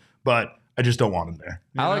position, but I just don't want him there.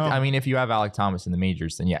 I mean, if you have Alec Thomas in the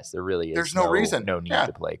majors, then yes, there really is There's no reason. No need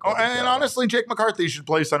to play Corbin and honestly, Jake McCarthy should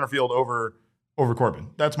play center field over Corbin.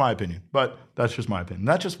 That's my opinion, but that's just my opinion.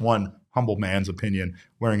 That's just one humble man's opinion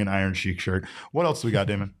wearing an Iron Sheik shirt. What else do we got,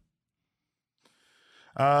 Damon?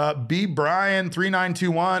 B. Brian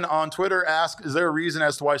 3921 on Twitter asks, is there a reason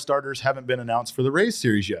as to why starters haven't been announced for the Rays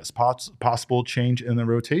series? Yes. Possible change in the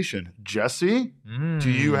rotation. Jesse, do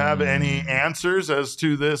you have any answers as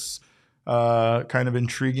to this kind of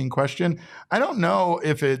intriguing question? I don't know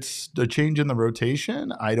if it's the change in the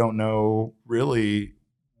rotation. I don't know really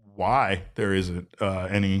why there isn't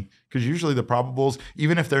any, because usually the probables,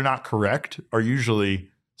 even if they're not correct, are usually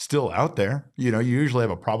still out there. You usually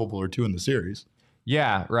have a probable or two in the series.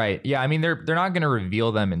 Yeah, right. Yeah, I mean they're not going to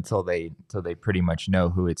reveal them until they pretty much know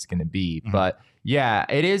who it's going to be. Mm-hmm. But yeah,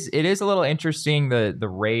 it is a little interesting the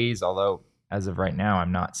Rays, although as of right now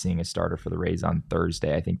I'm not seeing a starter for the Rays on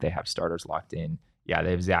Thursday. I think they have starters locked in. Yeah,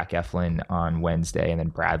 they have Zach Eflin on Wednesday and then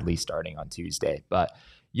Bradley starting on Tuesday. But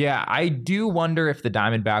yeah, I do wonder if the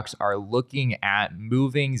Diamondbacks are looking at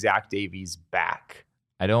moving Zach Davies back.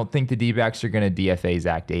 I don't think the D-backs are going to DFA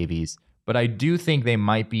Zach Davies, but I do think they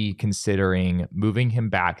might be considering moving him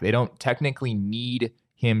back. They don't technically need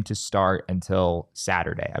him to start until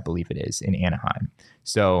Saturday, I believe it is, in Anaheim.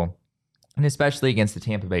 So, and especially against the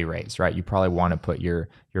Tampa Bay Rays, right? You probably want to put your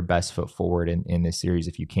best foot forward in this series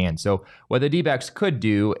if you can. So what the D-backs could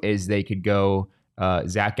do is they could go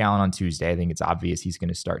Zach Gallen on Tuesday. I think it's obvious he's going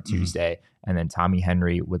to start Tuesday. And then Tommy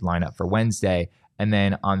Henry would line up for Wednesday. And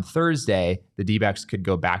then on Thursday, the D-backs could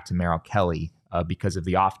go back to Merrill Kelly because of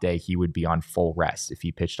the off day. He would be on full rest. If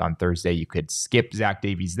he pitched on Thursday, you could skip Zach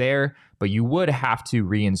Davies there, but you would have to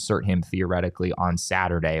reinsert him theoretically on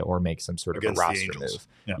Saturday or make some sort of a roster move.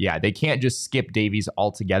 Yeah, they can't just skip Davies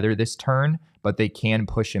altogether this turn, but they can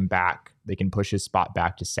push him back. They can push his spot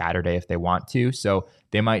back to Saturday if they want to. So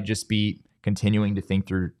they might just be continuing to think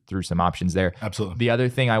through some options there. Absolutely. The other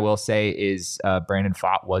thing I will say is Brandon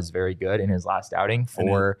Pfaadt was very good in his last outing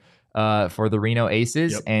for the Reno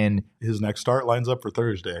Aces. Yep. And his next start lines up for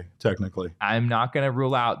Thursday, technically. I'm not going to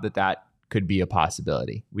rule out that could be a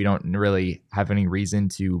possibility. We don't really have any reason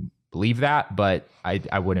to believe that, but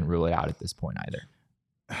I wouldn't rule it out at this point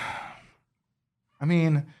either. I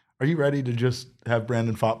mean, are you ready to just have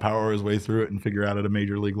Brandon Pfaadt power his way through it and figure out at a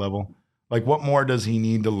major league level? Like, what more does he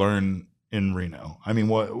need to learn in Reno? I mean,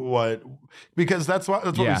 what? Because that's what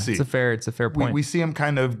we see. It's a fair point. We see him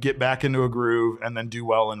kind of get back into a groove and then do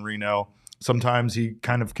well in Reno. Sometimes he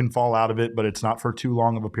kind of can fall out of it, but it's not for too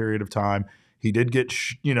long of a period of time. He did get,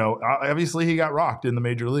 obviously he got rocked in the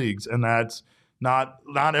major leagues, and that's not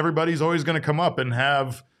everybody's always going to come up and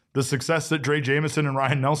have the success that Dre Jameson and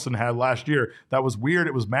Ryan Nelson had last year. That was weird.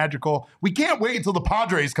 It was magical. We can't wait until the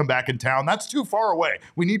Padres come back in town. That's too far away.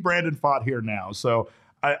 We need Brandon Pfaadt here now. So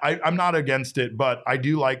I'm not against it, but I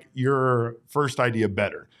do like your first idea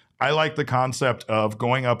better. I like the concept of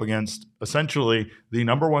going up against essentially the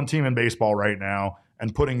number one team in baseball right now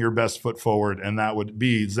and putting your best foot forward, and that would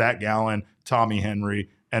be Zach Gallen, Tommy Henry,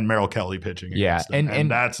 and Merrill Kelly pitching against him. And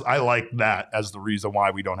that's, I like that as the reason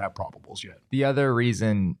why we don't have probables yet. The other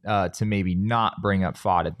reason to maybe not bring up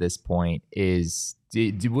Fott at this point is,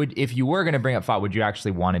 if you were going to bring up Fott, would you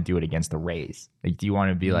actually want to do it against the Rays? Like, do you want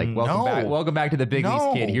to be like, welcome back to the big leagues,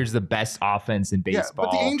 kid. Here's the best offense in baseball.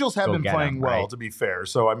 Yeah, but the Angels have been playing well, to be fair.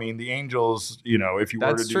 So, I mean, the Angels, if you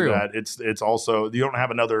were to do that, it's also, you don't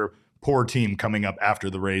have another poor team coming up after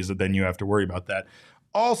the Rays that then you have to worry about that.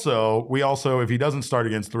 Also, if he doesn't start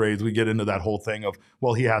against the Rays, we get into that whole thing of,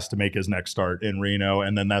 well, he has to make his next start in Reno,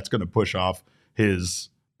 and then that's going to push off his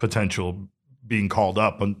potential being called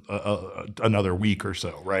up another week or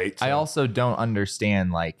so, right? So. I also don't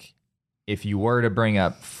understand, like, if you were to bring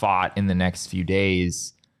up Fott in the next few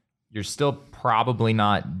days, you're still probably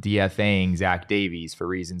not DFAing Zach Davies for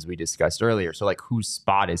reasons we discussed earlier. So, like, whose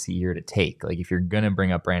spot is he here to take? Like, if you're going to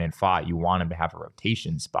bring up Brandon Fott, you want him to have a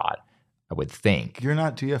rotation spot, I would think. You're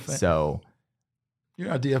not DFAing. So you're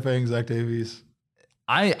not DFAing Zach Davies.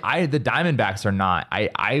 The Diamondbacks are not.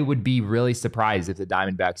 I would be really surprised if the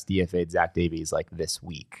Diamondbacks DFA'd Zach Davies like this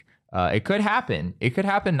week. It could happen. It could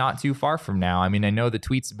happen not too far from now. I mean, I know the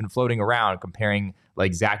tweets have been floating around comparing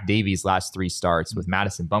like Zach Davies' last 3 starts with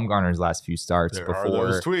Madison Bumgarner's last few starts. There are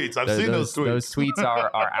those tweets. I've seen those tweets. Those tweets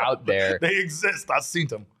are out there. They exist. I've seen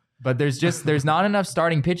them. But there's not enough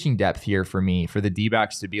starting pitching depth here for me, for the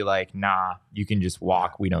D-backs to be like, nah, you can just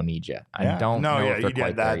walk. We don't need you. I don't know if they're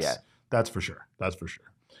quite there yet. That's for sure. That's for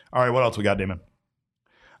sure. All right, what else we got, Damon?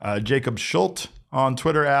 Jacob Schultz on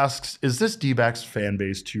Twitter asks, is this D-backs fan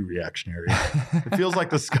base too reactionary? It feels like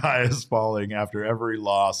the sky is falling after every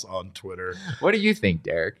loss on Twitter. What do you think,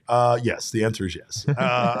 Derek? Yes, the answer is yes.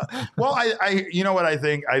 Well, I you know what I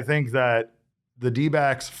think? I think that the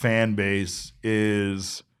D-backs fan base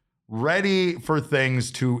is ready for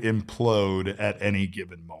things to implode at any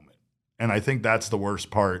given moment. And I think that's the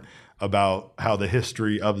worst part about how the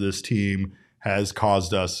history of this team has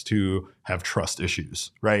caused us to have trust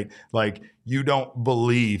issues, right? Like, you don't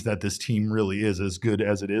believe that this team really is as good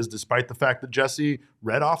as it is, despite the fact that Jesse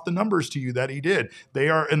read off the numbers to you that he did. They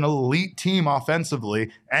are an elite team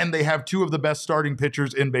offensively, and they have 2 of the best starting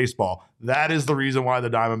pitchers in baseball. That is the reason why the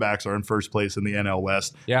Diamondbacks are in first place in the NL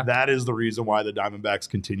West. Yeah. That is the reason why the Diamondbacks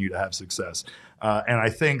continue to have success. And I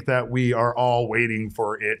think that we are all waiting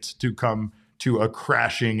for it to come to a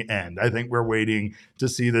crashing end. I think we're waiting to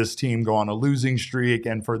see this team go on a losing streak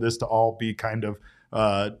and for this to all be kind of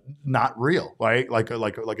not real, right? Like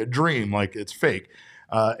a dream, like it's fake.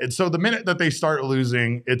 And so the minute that they start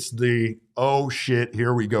losing, it's the, oh shit,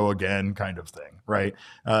 here we go again kind of thing, right?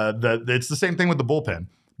 It's the same thing with the bullpen.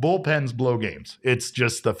 Bullpens blow games. It's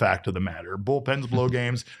just the fact of the matter. Bullpens blow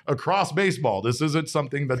games across baseball. This isn't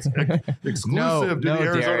something that's exclusive to the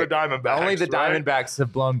Arizona Diamondbacks. Only the Diamondbacks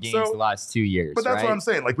have blown games the last 2 years. But that's what I'm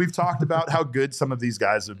saying. Like, we've talked about how good some of these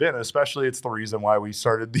guys have been, especially it's the reason why we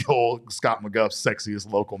started the whole Scott McGuff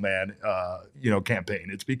sexiest local man campaign.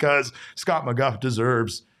 It's because Scott McGuff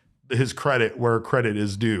deserves his credit where credit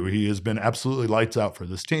is due. He has been absolutely lights out for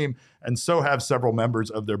this team, and so have several members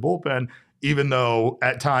of their bullpen, even though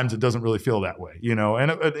at times it doesn't really feel that way,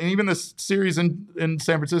 and even this series in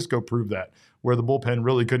San Francisco proved that, where the bullpen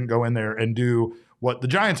really couldn't go in there and do what the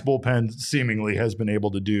Giants bullpen seemingly has been able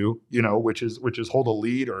to do, which is hold a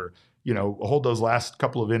lead or, hold those last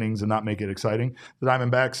couple of innings and not make it exciting. The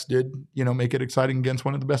Diamondbacks did, make it exciting against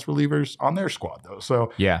one of the best relievers on their squad though.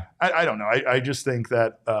 So yeah, I don't know. I just think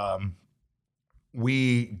that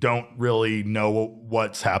we don't really know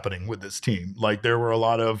what's happening with this team. Like, there were a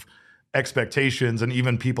lot of expectations, and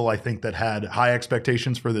even people I think that had high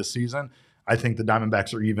expectations for this season, I think the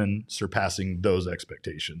Diamondbacks are even surpassing those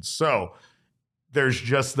expectations. So there's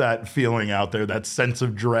just that feeling out there, that sense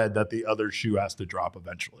of dread that the other shoe has to drop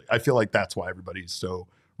eventually. I feel like that's why everybody's so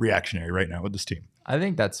reactionary right now with this team. I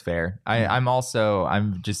think that's fair.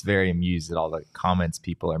 I'm just very amused at all the comments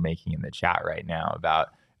people are making in the chat right now about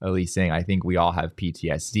at least saying, I think we all have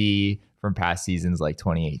PTSD from past seasons like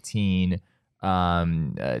 2018.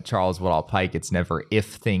 Charles Woodall Pike, it's never if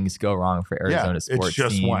things go wrong for Arizona sports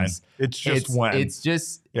teams. It's just when.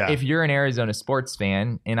 If you're an Arizona sports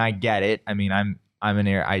fan, and I get it. I mean, I'm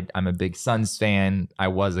a big Suns fan. I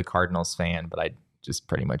was a Cardinals fan, but I just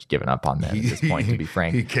pretty much given up on them at this point, to be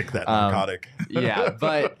frank. He kicked that narcotic.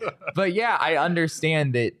 But yeah, I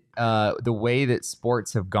understand that the way that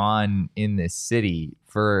sports have gone in this city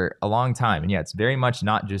for a long time. And yeah, it's very much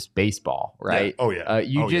not just baseball, right? Yeah. Oh, yeah.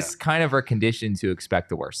 You kind of are conditioned to expect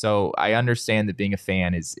the worst. So I understand that being a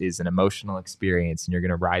fan is an emotional experience, and you're going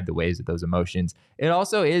to ride the waves of those emotions. It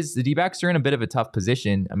also is, the D-backs are in a bit of a tough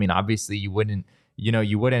position. I mean, obviously you wouldn't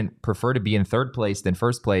you wouldn't prefer to be in third place than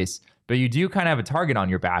first place, but you do kind of have a target on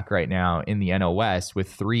your back right now in the NL West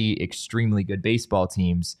with 3 extremely good baseball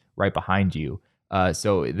teams right behind you.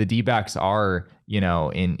 So the D-backs are,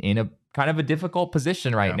 in a kind of a difficult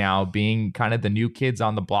position right now, being kind of the new kids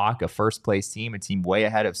on the block, a first place team, a team way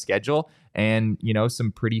ahead of schedule, and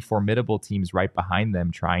some pretty formidable teams right behind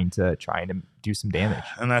them trying to do some damage.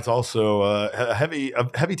 And that's also a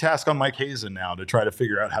heavy task on Mike Hazen now to try to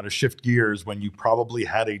figure out how to shift gears when you probably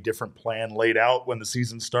had a different plan laid out when the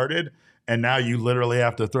season started. And now you literally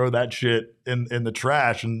have to throw that shit in the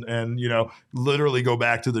trash and literally go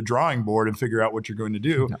back to the drawing board and figure out what you're going to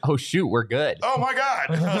do. Oh, shoot, we're good. Oh, my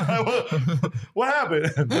God. What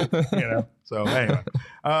happened? So anyway,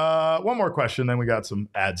 one more question, then we got some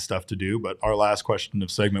ad stuff to do. But our last question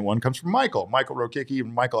of segment 1 comes from Michael. Michael Rokicki.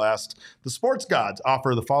 Michael asked, the sports gods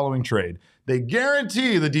offer the following trade. They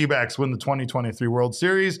guarantee the D-backs win the 2023 World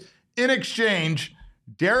Series. In exchange,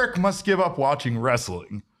 Derek must give up watching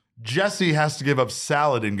wrestling. Jesse has to give up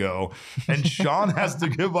Salad and Go, and Sean has to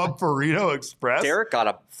give up Burrito Express. Derek got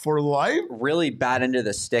a for life. Really bad into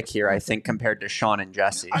the stick here, I think, compared to Sean and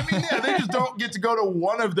Jesse. I mean, they just don't get to go to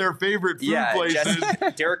one of their favorite food places.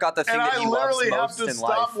 Derek got the thing that he loves most in life. And I literally have to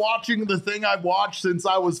stop watching the thing I've watched since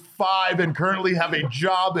I was 5 and currently have a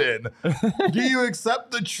job in. Do you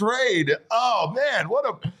accept the trade? Oh man, what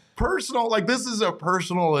a personal, this is a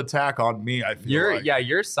personal attack on me, I feel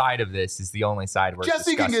your side of this is the only side we're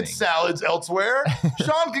Jesse discussing. Can get salads elsewhere.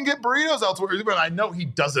 Sean can get burritos elsewhere, but I know he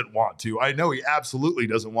doesn't want to. I know he absolutely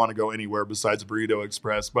doesn't want to go anywhere besides Burrito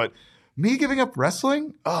Express, but me giving up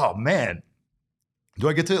wrestling? Oh man. Do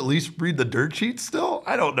I get to at least read the dirt sheet still?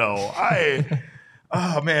 I don't know.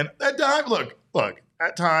 Oh man. At times, look,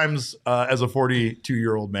 at times as a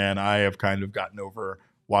 42-year-old man, I have kind of gotten over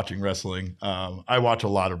watching wrestling. I watch a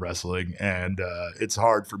lot of wrestling, and it's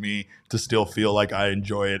hard for me to still feel like I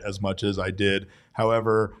enjoy it as much as I did.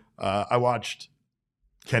 However, I watched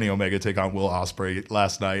Kenny Omega take on Will Ospreay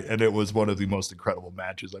last night, and it was one of the most incredible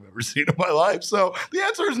matches I've ever seen in my life. So the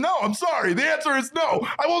answer is no. I'm sorry. The answer is no.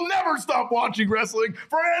 I will never stop watching wrestling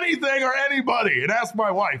for anything or anybody. And ask my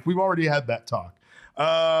wife. We've already had that talk.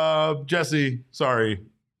 Jesse, sorry.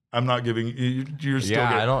 I'm not giving you. You're still.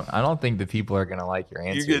 I don't think the people are gonna like your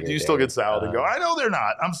answer. You still get Salad and Go. I know they're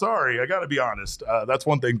not. I'm sorry. I got to be honest. That's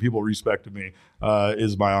one thing people respect of me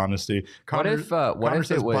is my honesty. Connor says,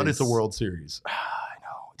 but it's a World Series. I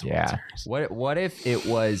know. It's a World Series. What if it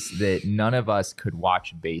was that none of us could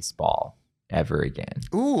watch baseball ever again?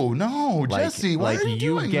 Ooh, no, Jesse. Why are you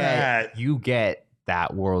doing that? You get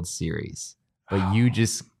that World Series, but you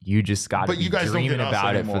just got to be dreaming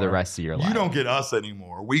about it for the rest of your life. You don't get us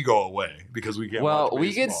anymore. We go away because we can't watch baseball.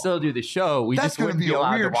 We can still do the show. We just wouldn't be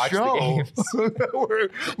allowed to watch the games. we're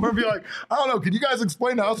going to be like, I don't know, can you guys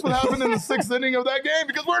explain to us what happened in the 6th inning of that game?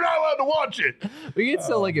 Because we're not allowed to watch it. We can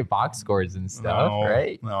still look at box scores and stuff,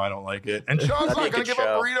 right? No, I don't like it. And Sean's not going to give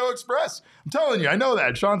up Burrito Express. I'm telling you, I know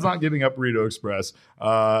that. Sean's not giving up Burrito Express.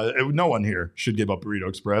 No one here should give up Burrito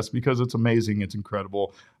Express because it's amazing. It's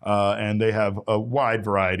incredible. And they have a wide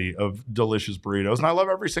variety of delicious burritos, and I love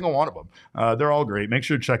every single one of them. They're all great. Make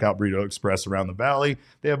sure to check out Burrito Express around the Valley.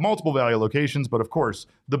 They have multiple Valley locations, but of course,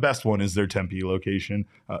 the best one is their Tempe location.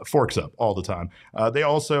 Forks up all the time. They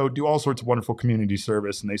also do all sorts of wonderful community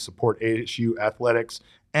service, and they support ASU athletics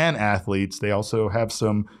and athletes. They also have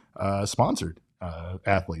some sponsored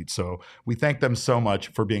athletes. So we thank them so much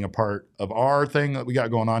for being a part of our thing that we got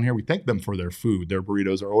going on here. We thank them for their food. Their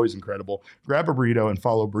burritos are always incredible. Grab a burrito and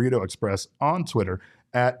follow Burrito Express on Twitter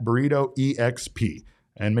at BurritoEXP.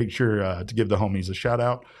 And make sure to give the homies a shout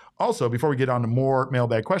out. Also, before we get on to more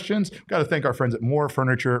mailbag questions, we've got to thank our friends at More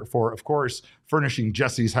Furniture for, of course, furnishing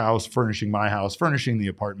Jesse's house, furnishing my house, furnishing the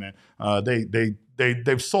apartment.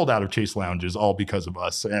 They've sold out of Chase Lounges all because of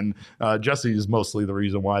us. And Jesse is mostly the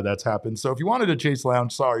reason why that's happened. So if you wanted a Chase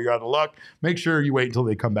Lounge, sorry, you're out of luck. Make sure you wait until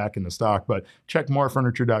they come back into stock. But check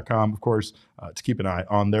morefurniture.com, of course, to keep an eye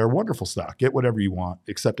on their wonderful stock. Get whatever you want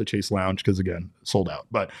except a Chase Lounge because, again, sold out.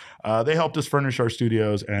 But they helped us furnish our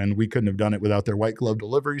studios, and we couldn't have done it without their white glove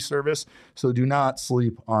delivery service. So do not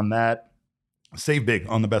sleep on that. Save big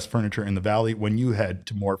on the best furniture in the Valley when you head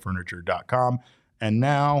to morefurniture.com. And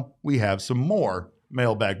now we have some more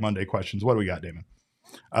Mailbag Monday questions. What do we got, Damon?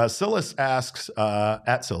 Silas asks,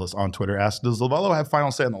 at Silas on Twitter, asks, does Lovello have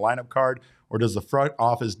final say on the lineup card, or does the front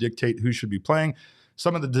office dictate who should be playing?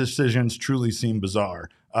 Some of the decisions truly seem bizarre.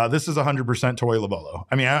 This is 100% Toy Lovello.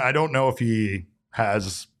 I mean, I don't know if he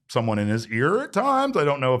has someone in his ear at times. I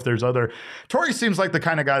don't know if there's other. Torrey seems like the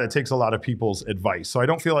kind of guy that takes a lot of people's advice. So I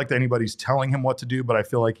don't feel like anybody's telling him what to do, but I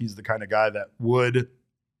feel like he's the kind of guy that would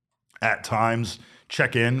at times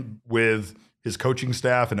check in with his coaching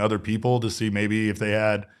staff and other people to see maybe if they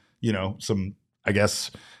had, some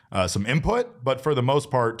input. But for the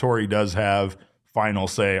most part, Torrey does have final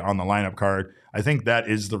say on the lineup card. I think that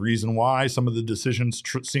is the reason why some of the decisions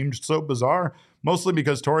seemed so bizarre, mostly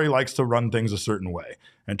because Torrey likes to run things a certain way.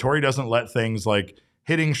 And Torrey doesn't let things like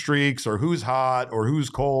hitting streaks or who's hot or who's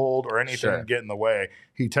cold or anything get in the way.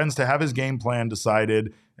 He tends to have his game plan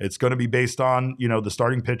decided. It's going to be based on, the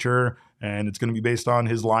starting pitcher, and it's going to be based on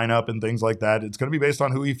his lineup and things like that. It's going to be based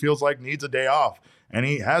on who he feels like needs a day off. And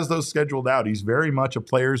he has those scheduled out. He's very much a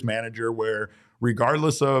player's manager where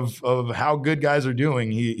regardless of how good guys are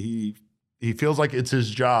doing, he feels like it's his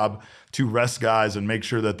job to rest guys and make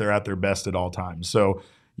sure that they're at their best at all times. So,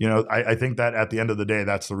 I think that at the end of the day,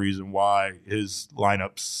 that's the reason why his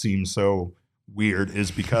lineups seem so weird, is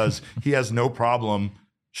because he has no problem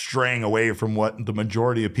straying away from what the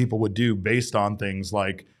majority of people would do based on things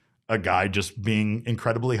like a guy just being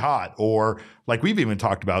incredibly hot, or like we've even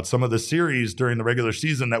talked about some of the series during the regular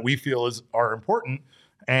season that we feel are important.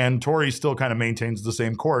 And Torrey still kind of maintains the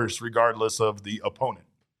same course regardless of the opponent.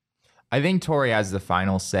 I think Torrey has the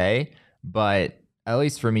final say, but at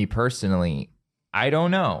least for me personally, I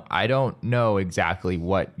don't know. I don't know exactly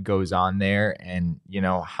what goes on there and,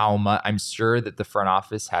 how much. I'm sure that the front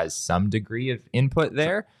office has some degree of input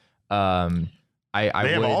there. They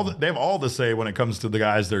have all the say when it comes to the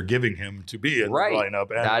guys they're giving him to be in the lineup.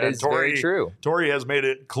 And that is very true. Torrey has made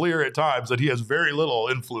it clear at times that he has very little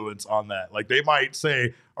influence on that. Like, they might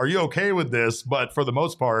say, "Are you okay with this?" But for the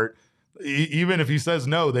most part, even if he says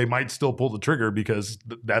no, they might still pull the trigger because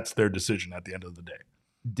that's their decision at the end of the day.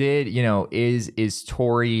 Is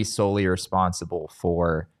Torrey solely responsible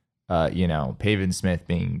for, Pavin Smith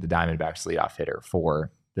being the Diamondbacks leadoff hitter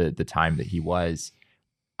for the time that he was?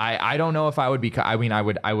 I don't know if I would be. I mean,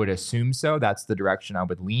 I would assume so. That's the direction I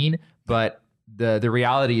would lean. But the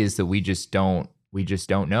reality is that we just don't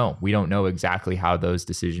know. We don't know exactly how those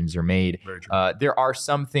decisions are made. There are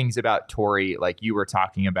some things about Torrey, like you were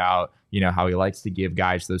talking about, how he likes to give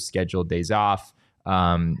guys those scheduled days off.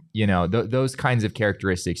 Those kinds of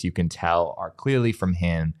characteristics you can tell are clearly from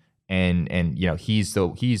him, and he's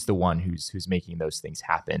the one who's making those things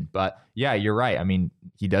happen. But yeah, you're right. I mean,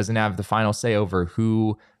 he doesn't have the final say over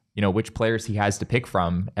who, which players he has to pick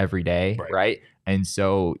from every day, right? And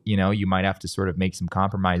so, you might have to sort of make some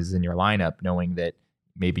compromises in your lineup, knowing that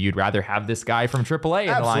maybe you'd rather have this guy from AAA in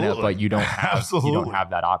the lineup, but you don't have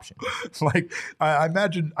that option. Like, I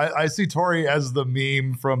imagine I see Torrey as the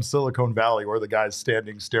meme from Silicon Valley where the guy's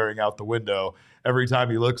standing staring out the window every time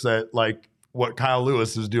he looks at like what Kyle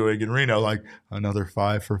Lewis is doing in Reno, like another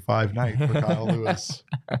 5-for-5 night for Kyle Lewis.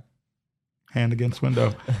 Hand against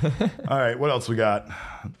window. All right, what else we got?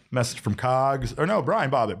 Message from Cogs.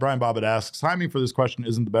 Brian Bobbitt. Brian Bobbitt asks, timing for this question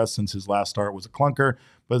isn't the best since his last start was a clunker,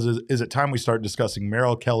 but is it time we start discussing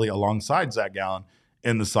Merrill Kelly alongside Zach Gallen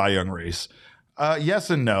in the Cy Young race? Yes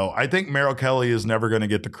and no. I think Merrill Kelly is never going to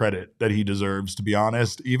get the credit that he deserves, to be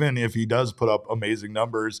honest. Even if he does put up amazing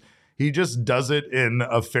numbers, he just does it in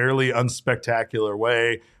a fairly unspectacular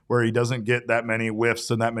way where he doesn't get that many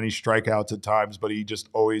whiffs and that many strikeouts at times, but he just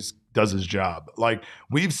always does his job. Like,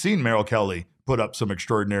 we've seen Merrill Kelly put up some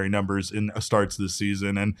extraordinary numbers in starts this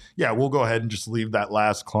season. And yeah, we'll go ahead and just leave that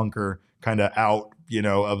last clunker kind of out,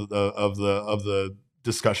 of the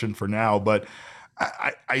discussion for now. But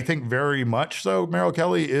I think very much so Merrill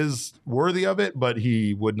Kelly is worthy of it, but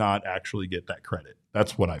he would not actually get that credit.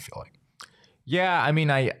 That's what I feel like. Yeah, I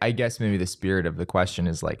mean, I guess maybe the spirit of the question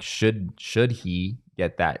is like, should he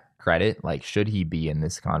get that credit? Like, should he be in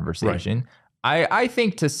this conversation? Right. I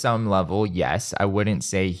think to some level, yes. I wouldn't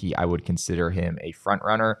say I would consider him a front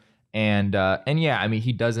runner. And yeah, I mean,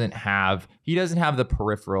 he doesn't have the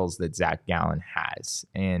peripherals that Zach Gallen has.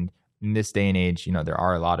 And in this day and age, there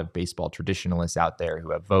are a lot of baseball traditionalists out there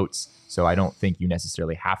who have votes. So I don't think you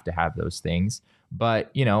necessarily have to have those things.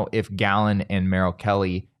 But, if Gallen and Merrill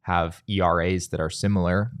Kelly have ERAs that are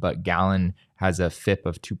similar, but Gallen has a FIP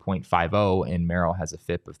of 2.50 and Merrill has a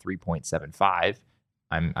FIP of 3.75.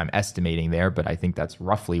 I'm estimating there, but I think that's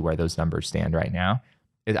roughly where those numbers stand right now.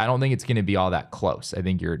 I don't think it's going to be all that close. I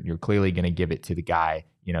think you're clearly going to give it to the guy,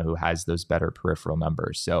 who has those better peripheral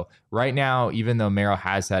numbers. So right now, even though Merrill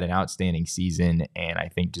has had an outstanding season and I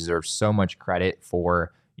think deserves so much credit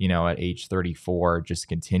for, at age 34, just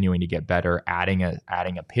continuing to get better, adding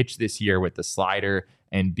a pitch this year with the slider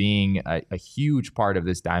and being a huge part of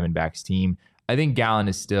this Diamondbacks team, I think Gallen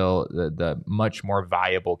is still the much more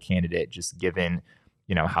viable candidate, just given,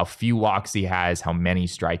 how few walks he has, how many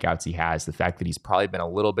strikeouts he has, the fact that he's probably been a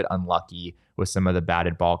little bit unlucky with some of the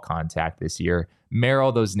batted ball contact this year.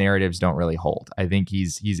 Merrill, those narratives don't really hold. I think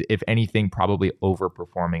he's if anything, probably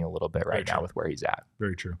overperforming a little bit right now with where he's at.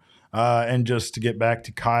 Very true. And just to get back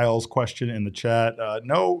to Kyle's question in the chat,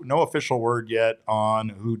 no official word yet on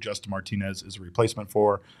who Justin Martinez is a replacement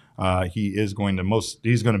for. He's going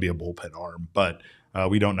to be a bullpen arm, but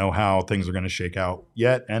we don't know how things are going to shake out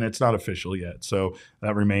yet, and it's not official yet. So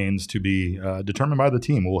that remains to be determined by the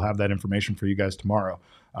team. We'll have that information for you guys tomorrow.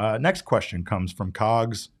 Next question comes from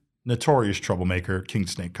Cogs, notorious troublemaker, King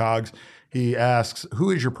Snake Cogs. He asks,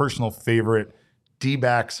 who is your personal favorite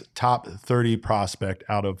D-backs top 30 prospect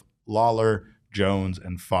out of Lawler, Jones,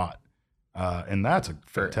 and Fott? And that's a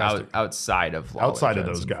fantastic outside of Lawler, outside Jones,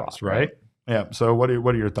 of those guys, Fott, right? Yeah. So what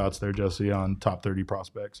are your thoughts there, Jesse, on top 30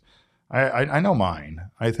 prospects? I know mine.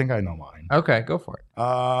 I think I know mine. Okay, go for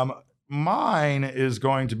it. Mine is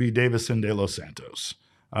going to be Davison De Los Santos.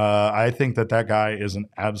 I think that guy is an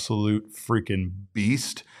absolute freaking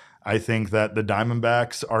beast. I think that the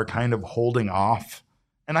Diamondbacks are kind of holding off.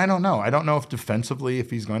 And I don't know. I don't know if defensively,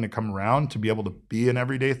 if he's going to come around to be able to be an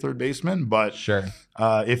everyday third baseman. But sure,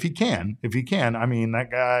 if he can, I mean,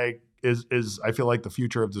 that guy is I feel like the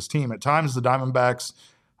future of this team. At times, the Diamondbacks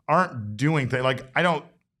aren't doing things. Like, I don't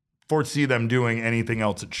foresee them doing anything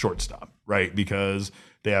else at shortstop, right? Because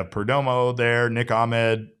they have Perdomo there. Nick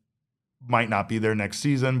Ahmed might not be there next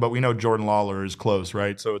season, but we know Jordan Lawler is close,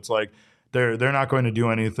 right? So it's like they're not going to do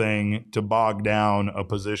anything to bog down a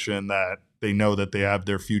position that they know that they have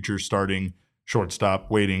their future starting shortstop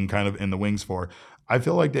waiting kind of in the wings for. I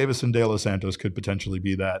feel like Davison De Los Santos could potentially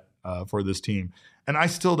be that for this team. And I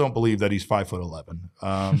still don't believe that he's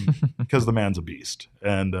 5'11", because the man's a beast.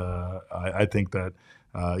 And I think that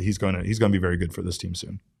he's going to be very good for this team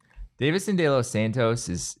soon. Davison De Los Santos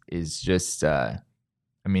is just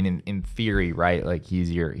I mean, in theory, right? Like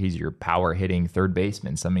he's your power hitting third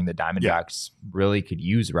baseman, something the Diamondbacks really could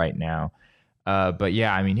use right now. But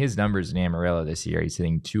yeah, I mean, his numbers in Amarillo this year, he's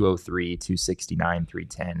hitting 203, 269,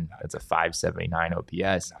 310. That's a 579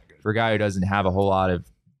 OPS. For a guy who doesn't have a whole lot of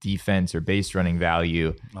defense or base running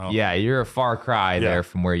value, yeah, you're a far cry there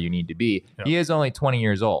from where you need to be. Yep. He is only 20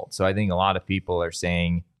 years old. So I think a lot of people are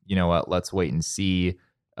saying, you know what, let's wait and see.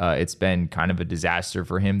 It's been kind of a disaster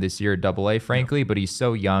for him this year at AA, frankly, but he's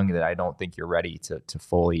so young that I don't think you're ready to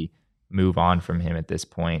fully move on from him at this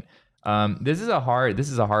point. This is a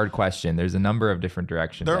hard question. There's a number of different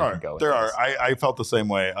directions. There are. I felt the same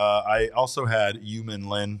way. I also had Yumin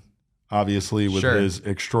Lin, obviously, with his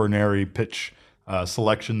extraordinary pitch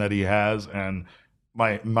selection that he has, and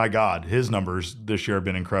my God, his numbers this year have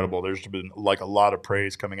been incredible. There's been like a lot of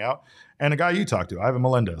praise coming out. And a guy you talked to, Ivan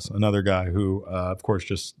Melendez, another guy who, of course,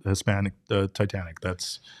 just Hispanic, Titanic.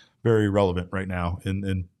 That's very relevant right now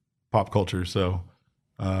in pop culture. So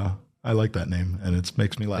I like that name, and it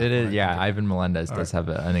makes me laugh. It is, yeah. Ivan Melendez does have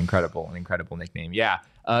an incredible nickname. Yeah,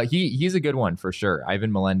 he's a good one for sure.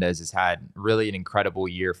 Ivan Melendez has had really an incredible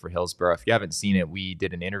year for Hillsborough. If you haven't seen it, we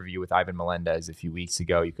did an interview with Ivan Melendez a few weeks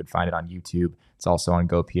ago. You could find it on YouTube. It's also on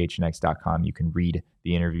gophnx.com. You can read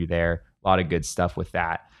the interview there. A lot of good stuff with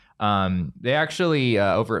that. They actually,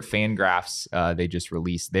 over at Fangraphs, they just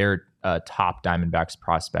released their top Diamondbacks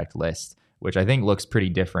prospect list, which I think looks pretty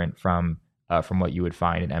different from what you would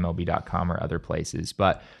find at MLB.com or other places.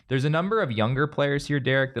 But there's a number of younger players here,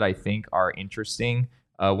 Derek, that I think are interesting.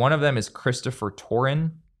 One of them is Christopher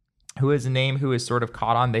Torrin, who is a name who is sort of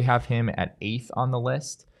caught on. They have him at 8th on the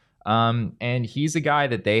list. And he's a guy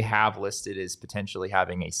that they have listed as potentially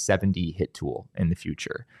having a 70 hit tool in the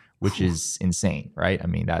future, which is insane, right? I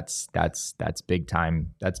mean, that's big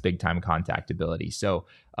time. That's big time contact ability. So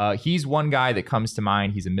he's one guy that comes to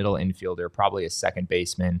mind. He's a middle infielder, probably a second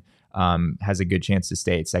baseman. Has a good chance to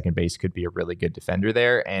stay at second base, could be a really good defender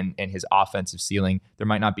there. And his offensive ceiling, there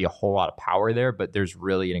might not be a whole lot of power there, but there's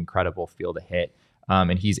really an incredible feel to hit.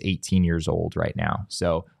 And he's 18 years old right now.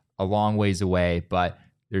 So a long ways away, but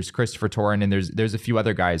there's Christopher Torrin, and there's a few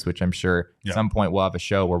other guys, which I'm sure at some point we'll have a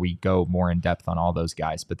show where we go more in depth on all those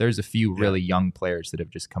guys. But there's a few really young players that have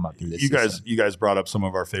just come up through this system. You guys brought up some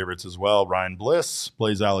of our favorites as well. Ryan Bliss,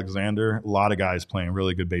 Blaze Alexander, a lot of guys playing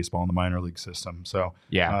really good baseball in the minor league system. So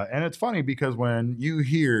and it's funny because when you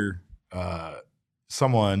hear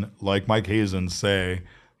someone like Mike Hazen say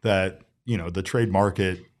that, you know, the trade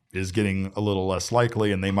market is getting a little less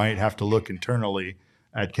likely and they might have to look internally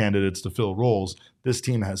at candidates to fill roles. This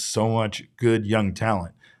team has so much good young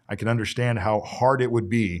talent. I can understand how hard it would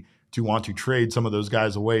be to want to trade some of those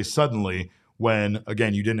guys away suddenly when,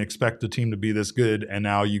 again, you didn't expect the team to be this good, and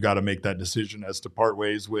now you got to make that decision as to part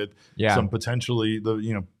ways with some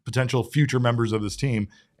potential future members of this team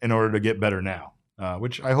in order to get better now,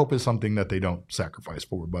 which I hope is something that they don't sacrifice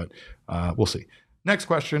for, but we'll see. Next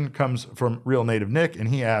question comes from Real Native Nick, and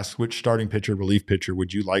he asks, which starting pitcher, relief pitcher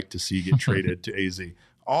would you like to see get traded to AZ?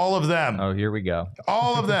 All of them. Oh, here we go.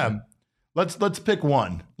 All of them. Let's pick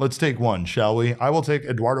one. Let's take one, shall we? I will take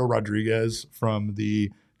Eduardo Rodriguez from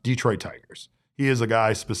the Detroit Tigers. He is a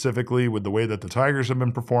guy specifically with the way that the Tigers have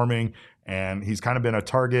been performing, and he's kind of been a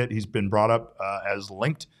target. He's been brought up as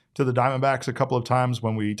linked to the Diamondbacks a couple of times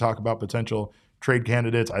when we talk about potential trade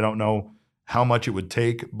candidates. I don't know how much it would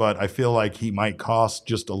take, but I feel like he might cost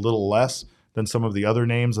just a little less than some of the other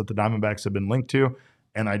names that the Diamondbacks have been linked to.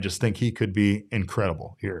 And I just think he could be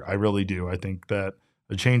incredible here. I really do. I think that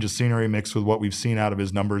a change of scenery mixed with what we've seen out of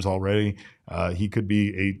his numbers already, he could be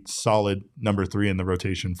a solid number 3 in the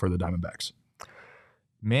rotation for the Diamondbacks.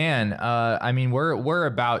 Man, I mean, we're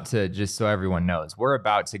about to, just so everyone knows, we're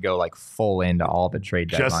about to go like full into all the trade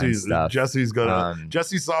deadline stuff.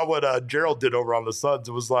 Jesse saw what Gerald did over on the Suns.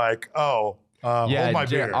 It was like, hold my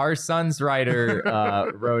beer. Our Suns writer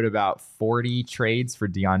wrote about 40 trades for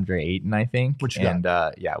DeAndre Ayton, I think. Which we have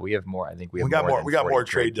more. I think we got more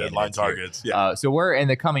trade deadline targets. Yeah. So we're in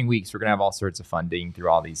the coming weeks, we're gonna have all sorts of fun digging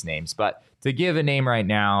through all these names. But to give a name right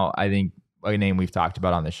now, I think a name we've talked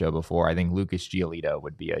about on the show before, I think Lucas Giolito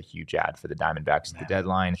would be a huge add for the Diamondbacks at the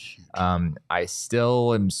deadline. I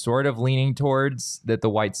still am sort of leaning towards that the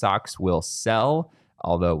White Sox will sell,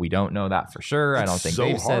 although we don't know that for sure. I don't think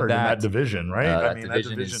they've said that. In that division, right? That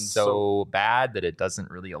division is so bad that it doesn't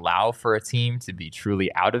really allow for a team to be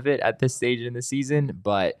truly out of it at this stage in the season.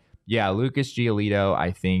 But yeah, Lucas Giolito, I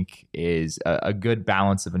think, is a good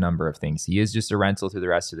balance of a number of things. He is just a rental through the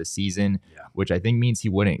rest of the season, which I think means he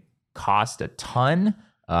wouldn't cost a ton.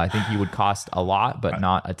 I think he would cost a lot, but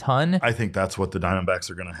not a ton. I think that's what the Diamondbacks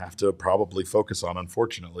are going to have to probably focus on,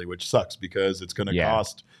 unfortunately, which sucks because it's going to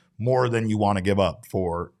cost more than you want to give up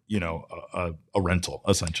for, a rental,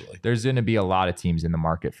 essentially. There's going to be a lot of teams in the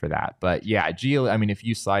market for that. But yeah, if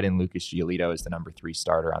you slide in Lucas Giolito as the number 3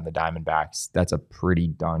 starter on the Diamondbacks, that's a pretty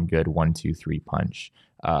darn good 1-2-3 punch.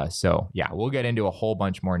 So yeah, we'll get into a whole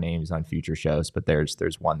bunch more names on future shows, but there's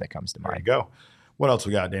one that comes to mind. There you go. What else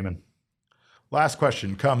we got, Damon? Last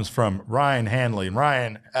question comes from Ryan Hanley. And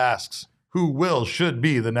Ryan asks, who should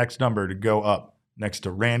be the next number to go up next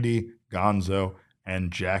to Randy, Gonzo,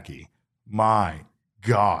 and Jackie? My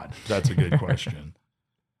God, that's a good question.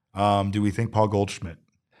 Do we think Paul Goldschmidt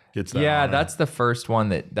gets that? Yeah, honor? that's the first one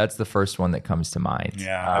that comes to mind.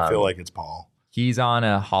 Yeah, I feel like it's Paul. He's on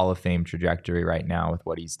a Hall of Fame trajectory right now with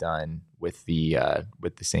what he's done with the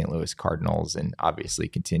St. Louis Cardinals, and obviously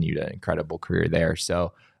continued an incredible career there.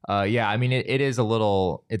 So it's a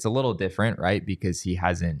little different, right? Because he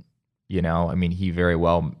hasn't, he very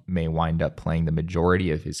well may wind up playing the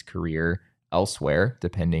majority of his career elsewhere,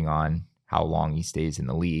 depending on how long he stays in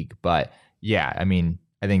the league. But yeah, I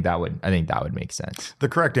think that would make sense. The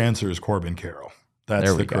correct answer is Corbin Carroll.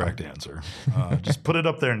 That's the correct answer. Just put it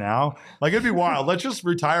up there now. Like, it'd be wild. Let's just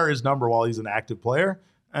retire his number while he's an active player.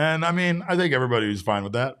 And I think everybody's fine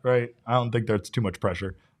with that, right? I don't think there's too much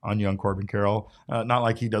pressure on young Corbin Carroll. Not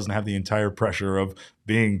like he doesn't have the entire pressure of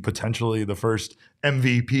being potentially the first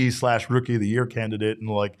MVP / Rookie of the Year candidate in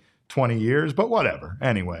like 20 years, but whatever.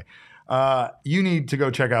 Anyway, you need to go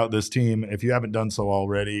check out this team if you haven't done so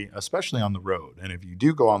already, especially on the road. And if you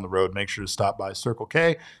do go on the road, make sure to stop by Circle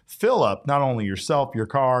K. Fill up not only yourself, your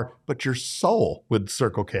car, but your soul with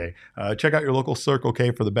Circle K. Check out your local Circle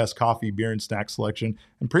K for the best coffee, beer, and snack selection,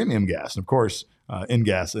 and premium gas. And of course,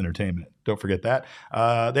 in-gas entertainment. Don't forget that.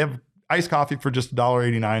 They have iced coffee for just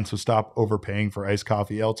 $1.89, so stop overpaying for iced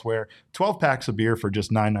coffee elsewhere. 12 packs of beer for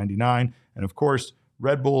just $9.99. And of course,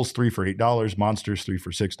 Red Bulls 3 for $8, Monsters 3 for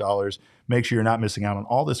 $6. Make sure you're not missing out on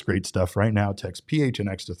all this great stuff right now. Text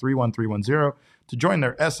PHNX to 31310 to join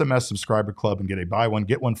their SMS subscriber club and get a buy one,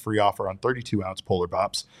 get one free offer on 32-ounce Polar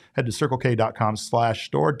Pops. Head to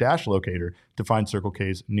circlek.com/store-locator to find Circle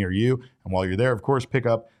K's near you. And while you're there, of course, pick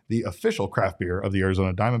up the official craft beer of the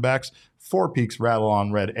Arizona Diamondbacks, Four Peaks Rattle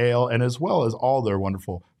On Red Ale, and as well as all their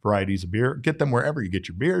wonderful varieties of beer. Get them wherever you get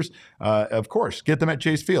your beers. Of course, get them at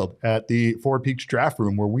Chase Field at the Four Peaks Draft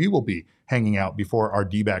Room, where we will be hanging out before our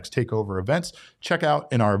D-backs takeover events. Check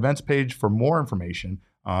out in our events page for more information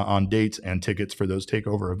on dates and tickets for those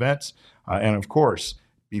takeover events. And of course,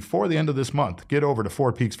 before the end of this month, get over to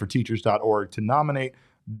fourpeaksforteachers.org to nominate,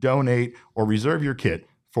 donate, or reserve your kit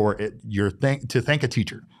for to thank a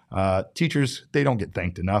teacher. Teachers, they don't get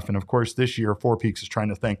thanked enough. And of course, this year, Four Peaks is trying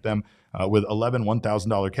to thank them with 11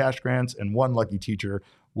 $1,000 cash grants, and one lucky teacher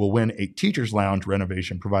will win a teacher's lounge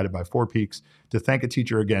renovation provided by Four Peaks. To thank a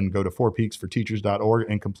teacher, again, go to fourpeaksforteachers.org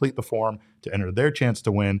and complete the form to enter their chance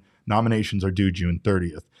to win. Nominations are due June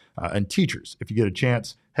 30th. And teachers, if you get a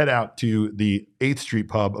chance, head out to the 8th Street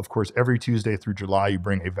Pub. Of course, every Tuesday through July, you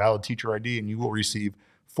bring a valid teacher ID and you will receive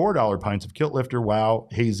 $4 pints of Kilt Lifter, Wow,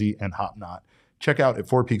 Hazy, and Hop Knot. Check out at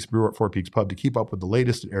Four Peaks Brew at Four Peaks Pub to keep up with the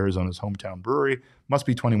latest at Arizona's hometown brewery. Must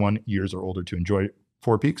be 21 years or older to enjoy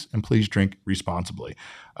Four Peaks, and please drink responsibly.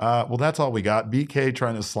 Well, that's all we got. BK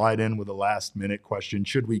trying to slide in with a last-minute question.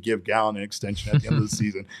 Should we give Gallen an extension at the end of the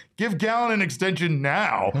season? Give Gallen an extension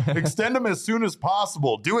now. Extend him as soon as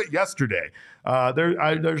possible. Do it yesterday.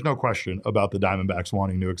 There's no question about the Diamondbacks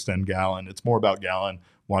wanting to extend Gallen. It's more about Gallen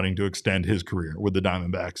wanting to extend his career with the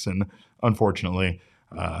Diamondbacks, and unfortunately,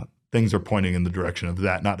 things are pointing in the direction of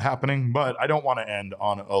that not happening, but I don't want to end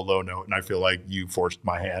on a low note, and I feel like you forced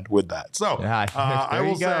my hand with that. So I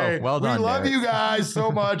will say, well done, we love you guys so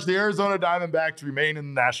much. The Arizona Diamondbacks remain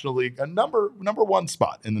in the National League, a number one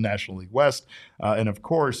spot in the National League West. And of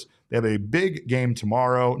course, they have a big game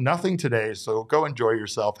tomorrow. Nothing today, so go enjoy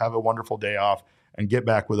yourself. Have a wonderful day off, and get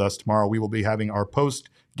back with us tomorrow. We will be having our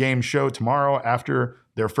post-game show tomorrow after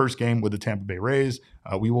their first game with the Tampa Bay Rays.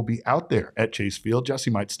 We will be out there at Chase Field.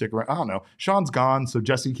 Jesse might stick around. I don't know. Sean's gone, so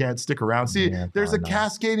Jesse can't stick around. See, there's a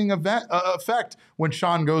cascading effect when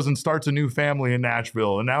Sean goes and starts a new family in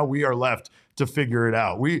Nashville, and now we are left to figure it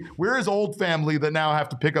out. We're his old family that now have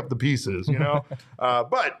to pick up the pieces, you know?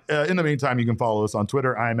 But in the meantime, you can follow us on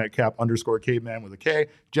Twitter. I am at Cap_Caveman with a K.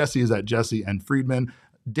 Jesse is at Jesse and Friedman.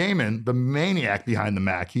 Damon, the maniac behind the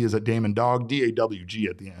Mac, he is at Damon Dog, DAWG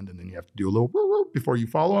at the end, and then you have to do a little before you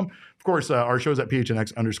follow him. Of course, our show's at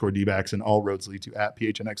PHNX_DBacks, and all roads lead to at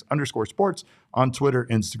PHNX_sports on Twitter,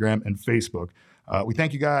 Instagram, and Facebook. We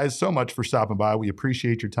thank you guys so much for stopping by. We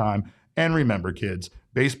appreciate your time. And remember, kids,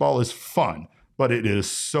 baseball is fun, but it is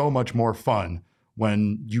so much more fun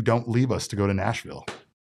when you don't leave us to go to Nashville.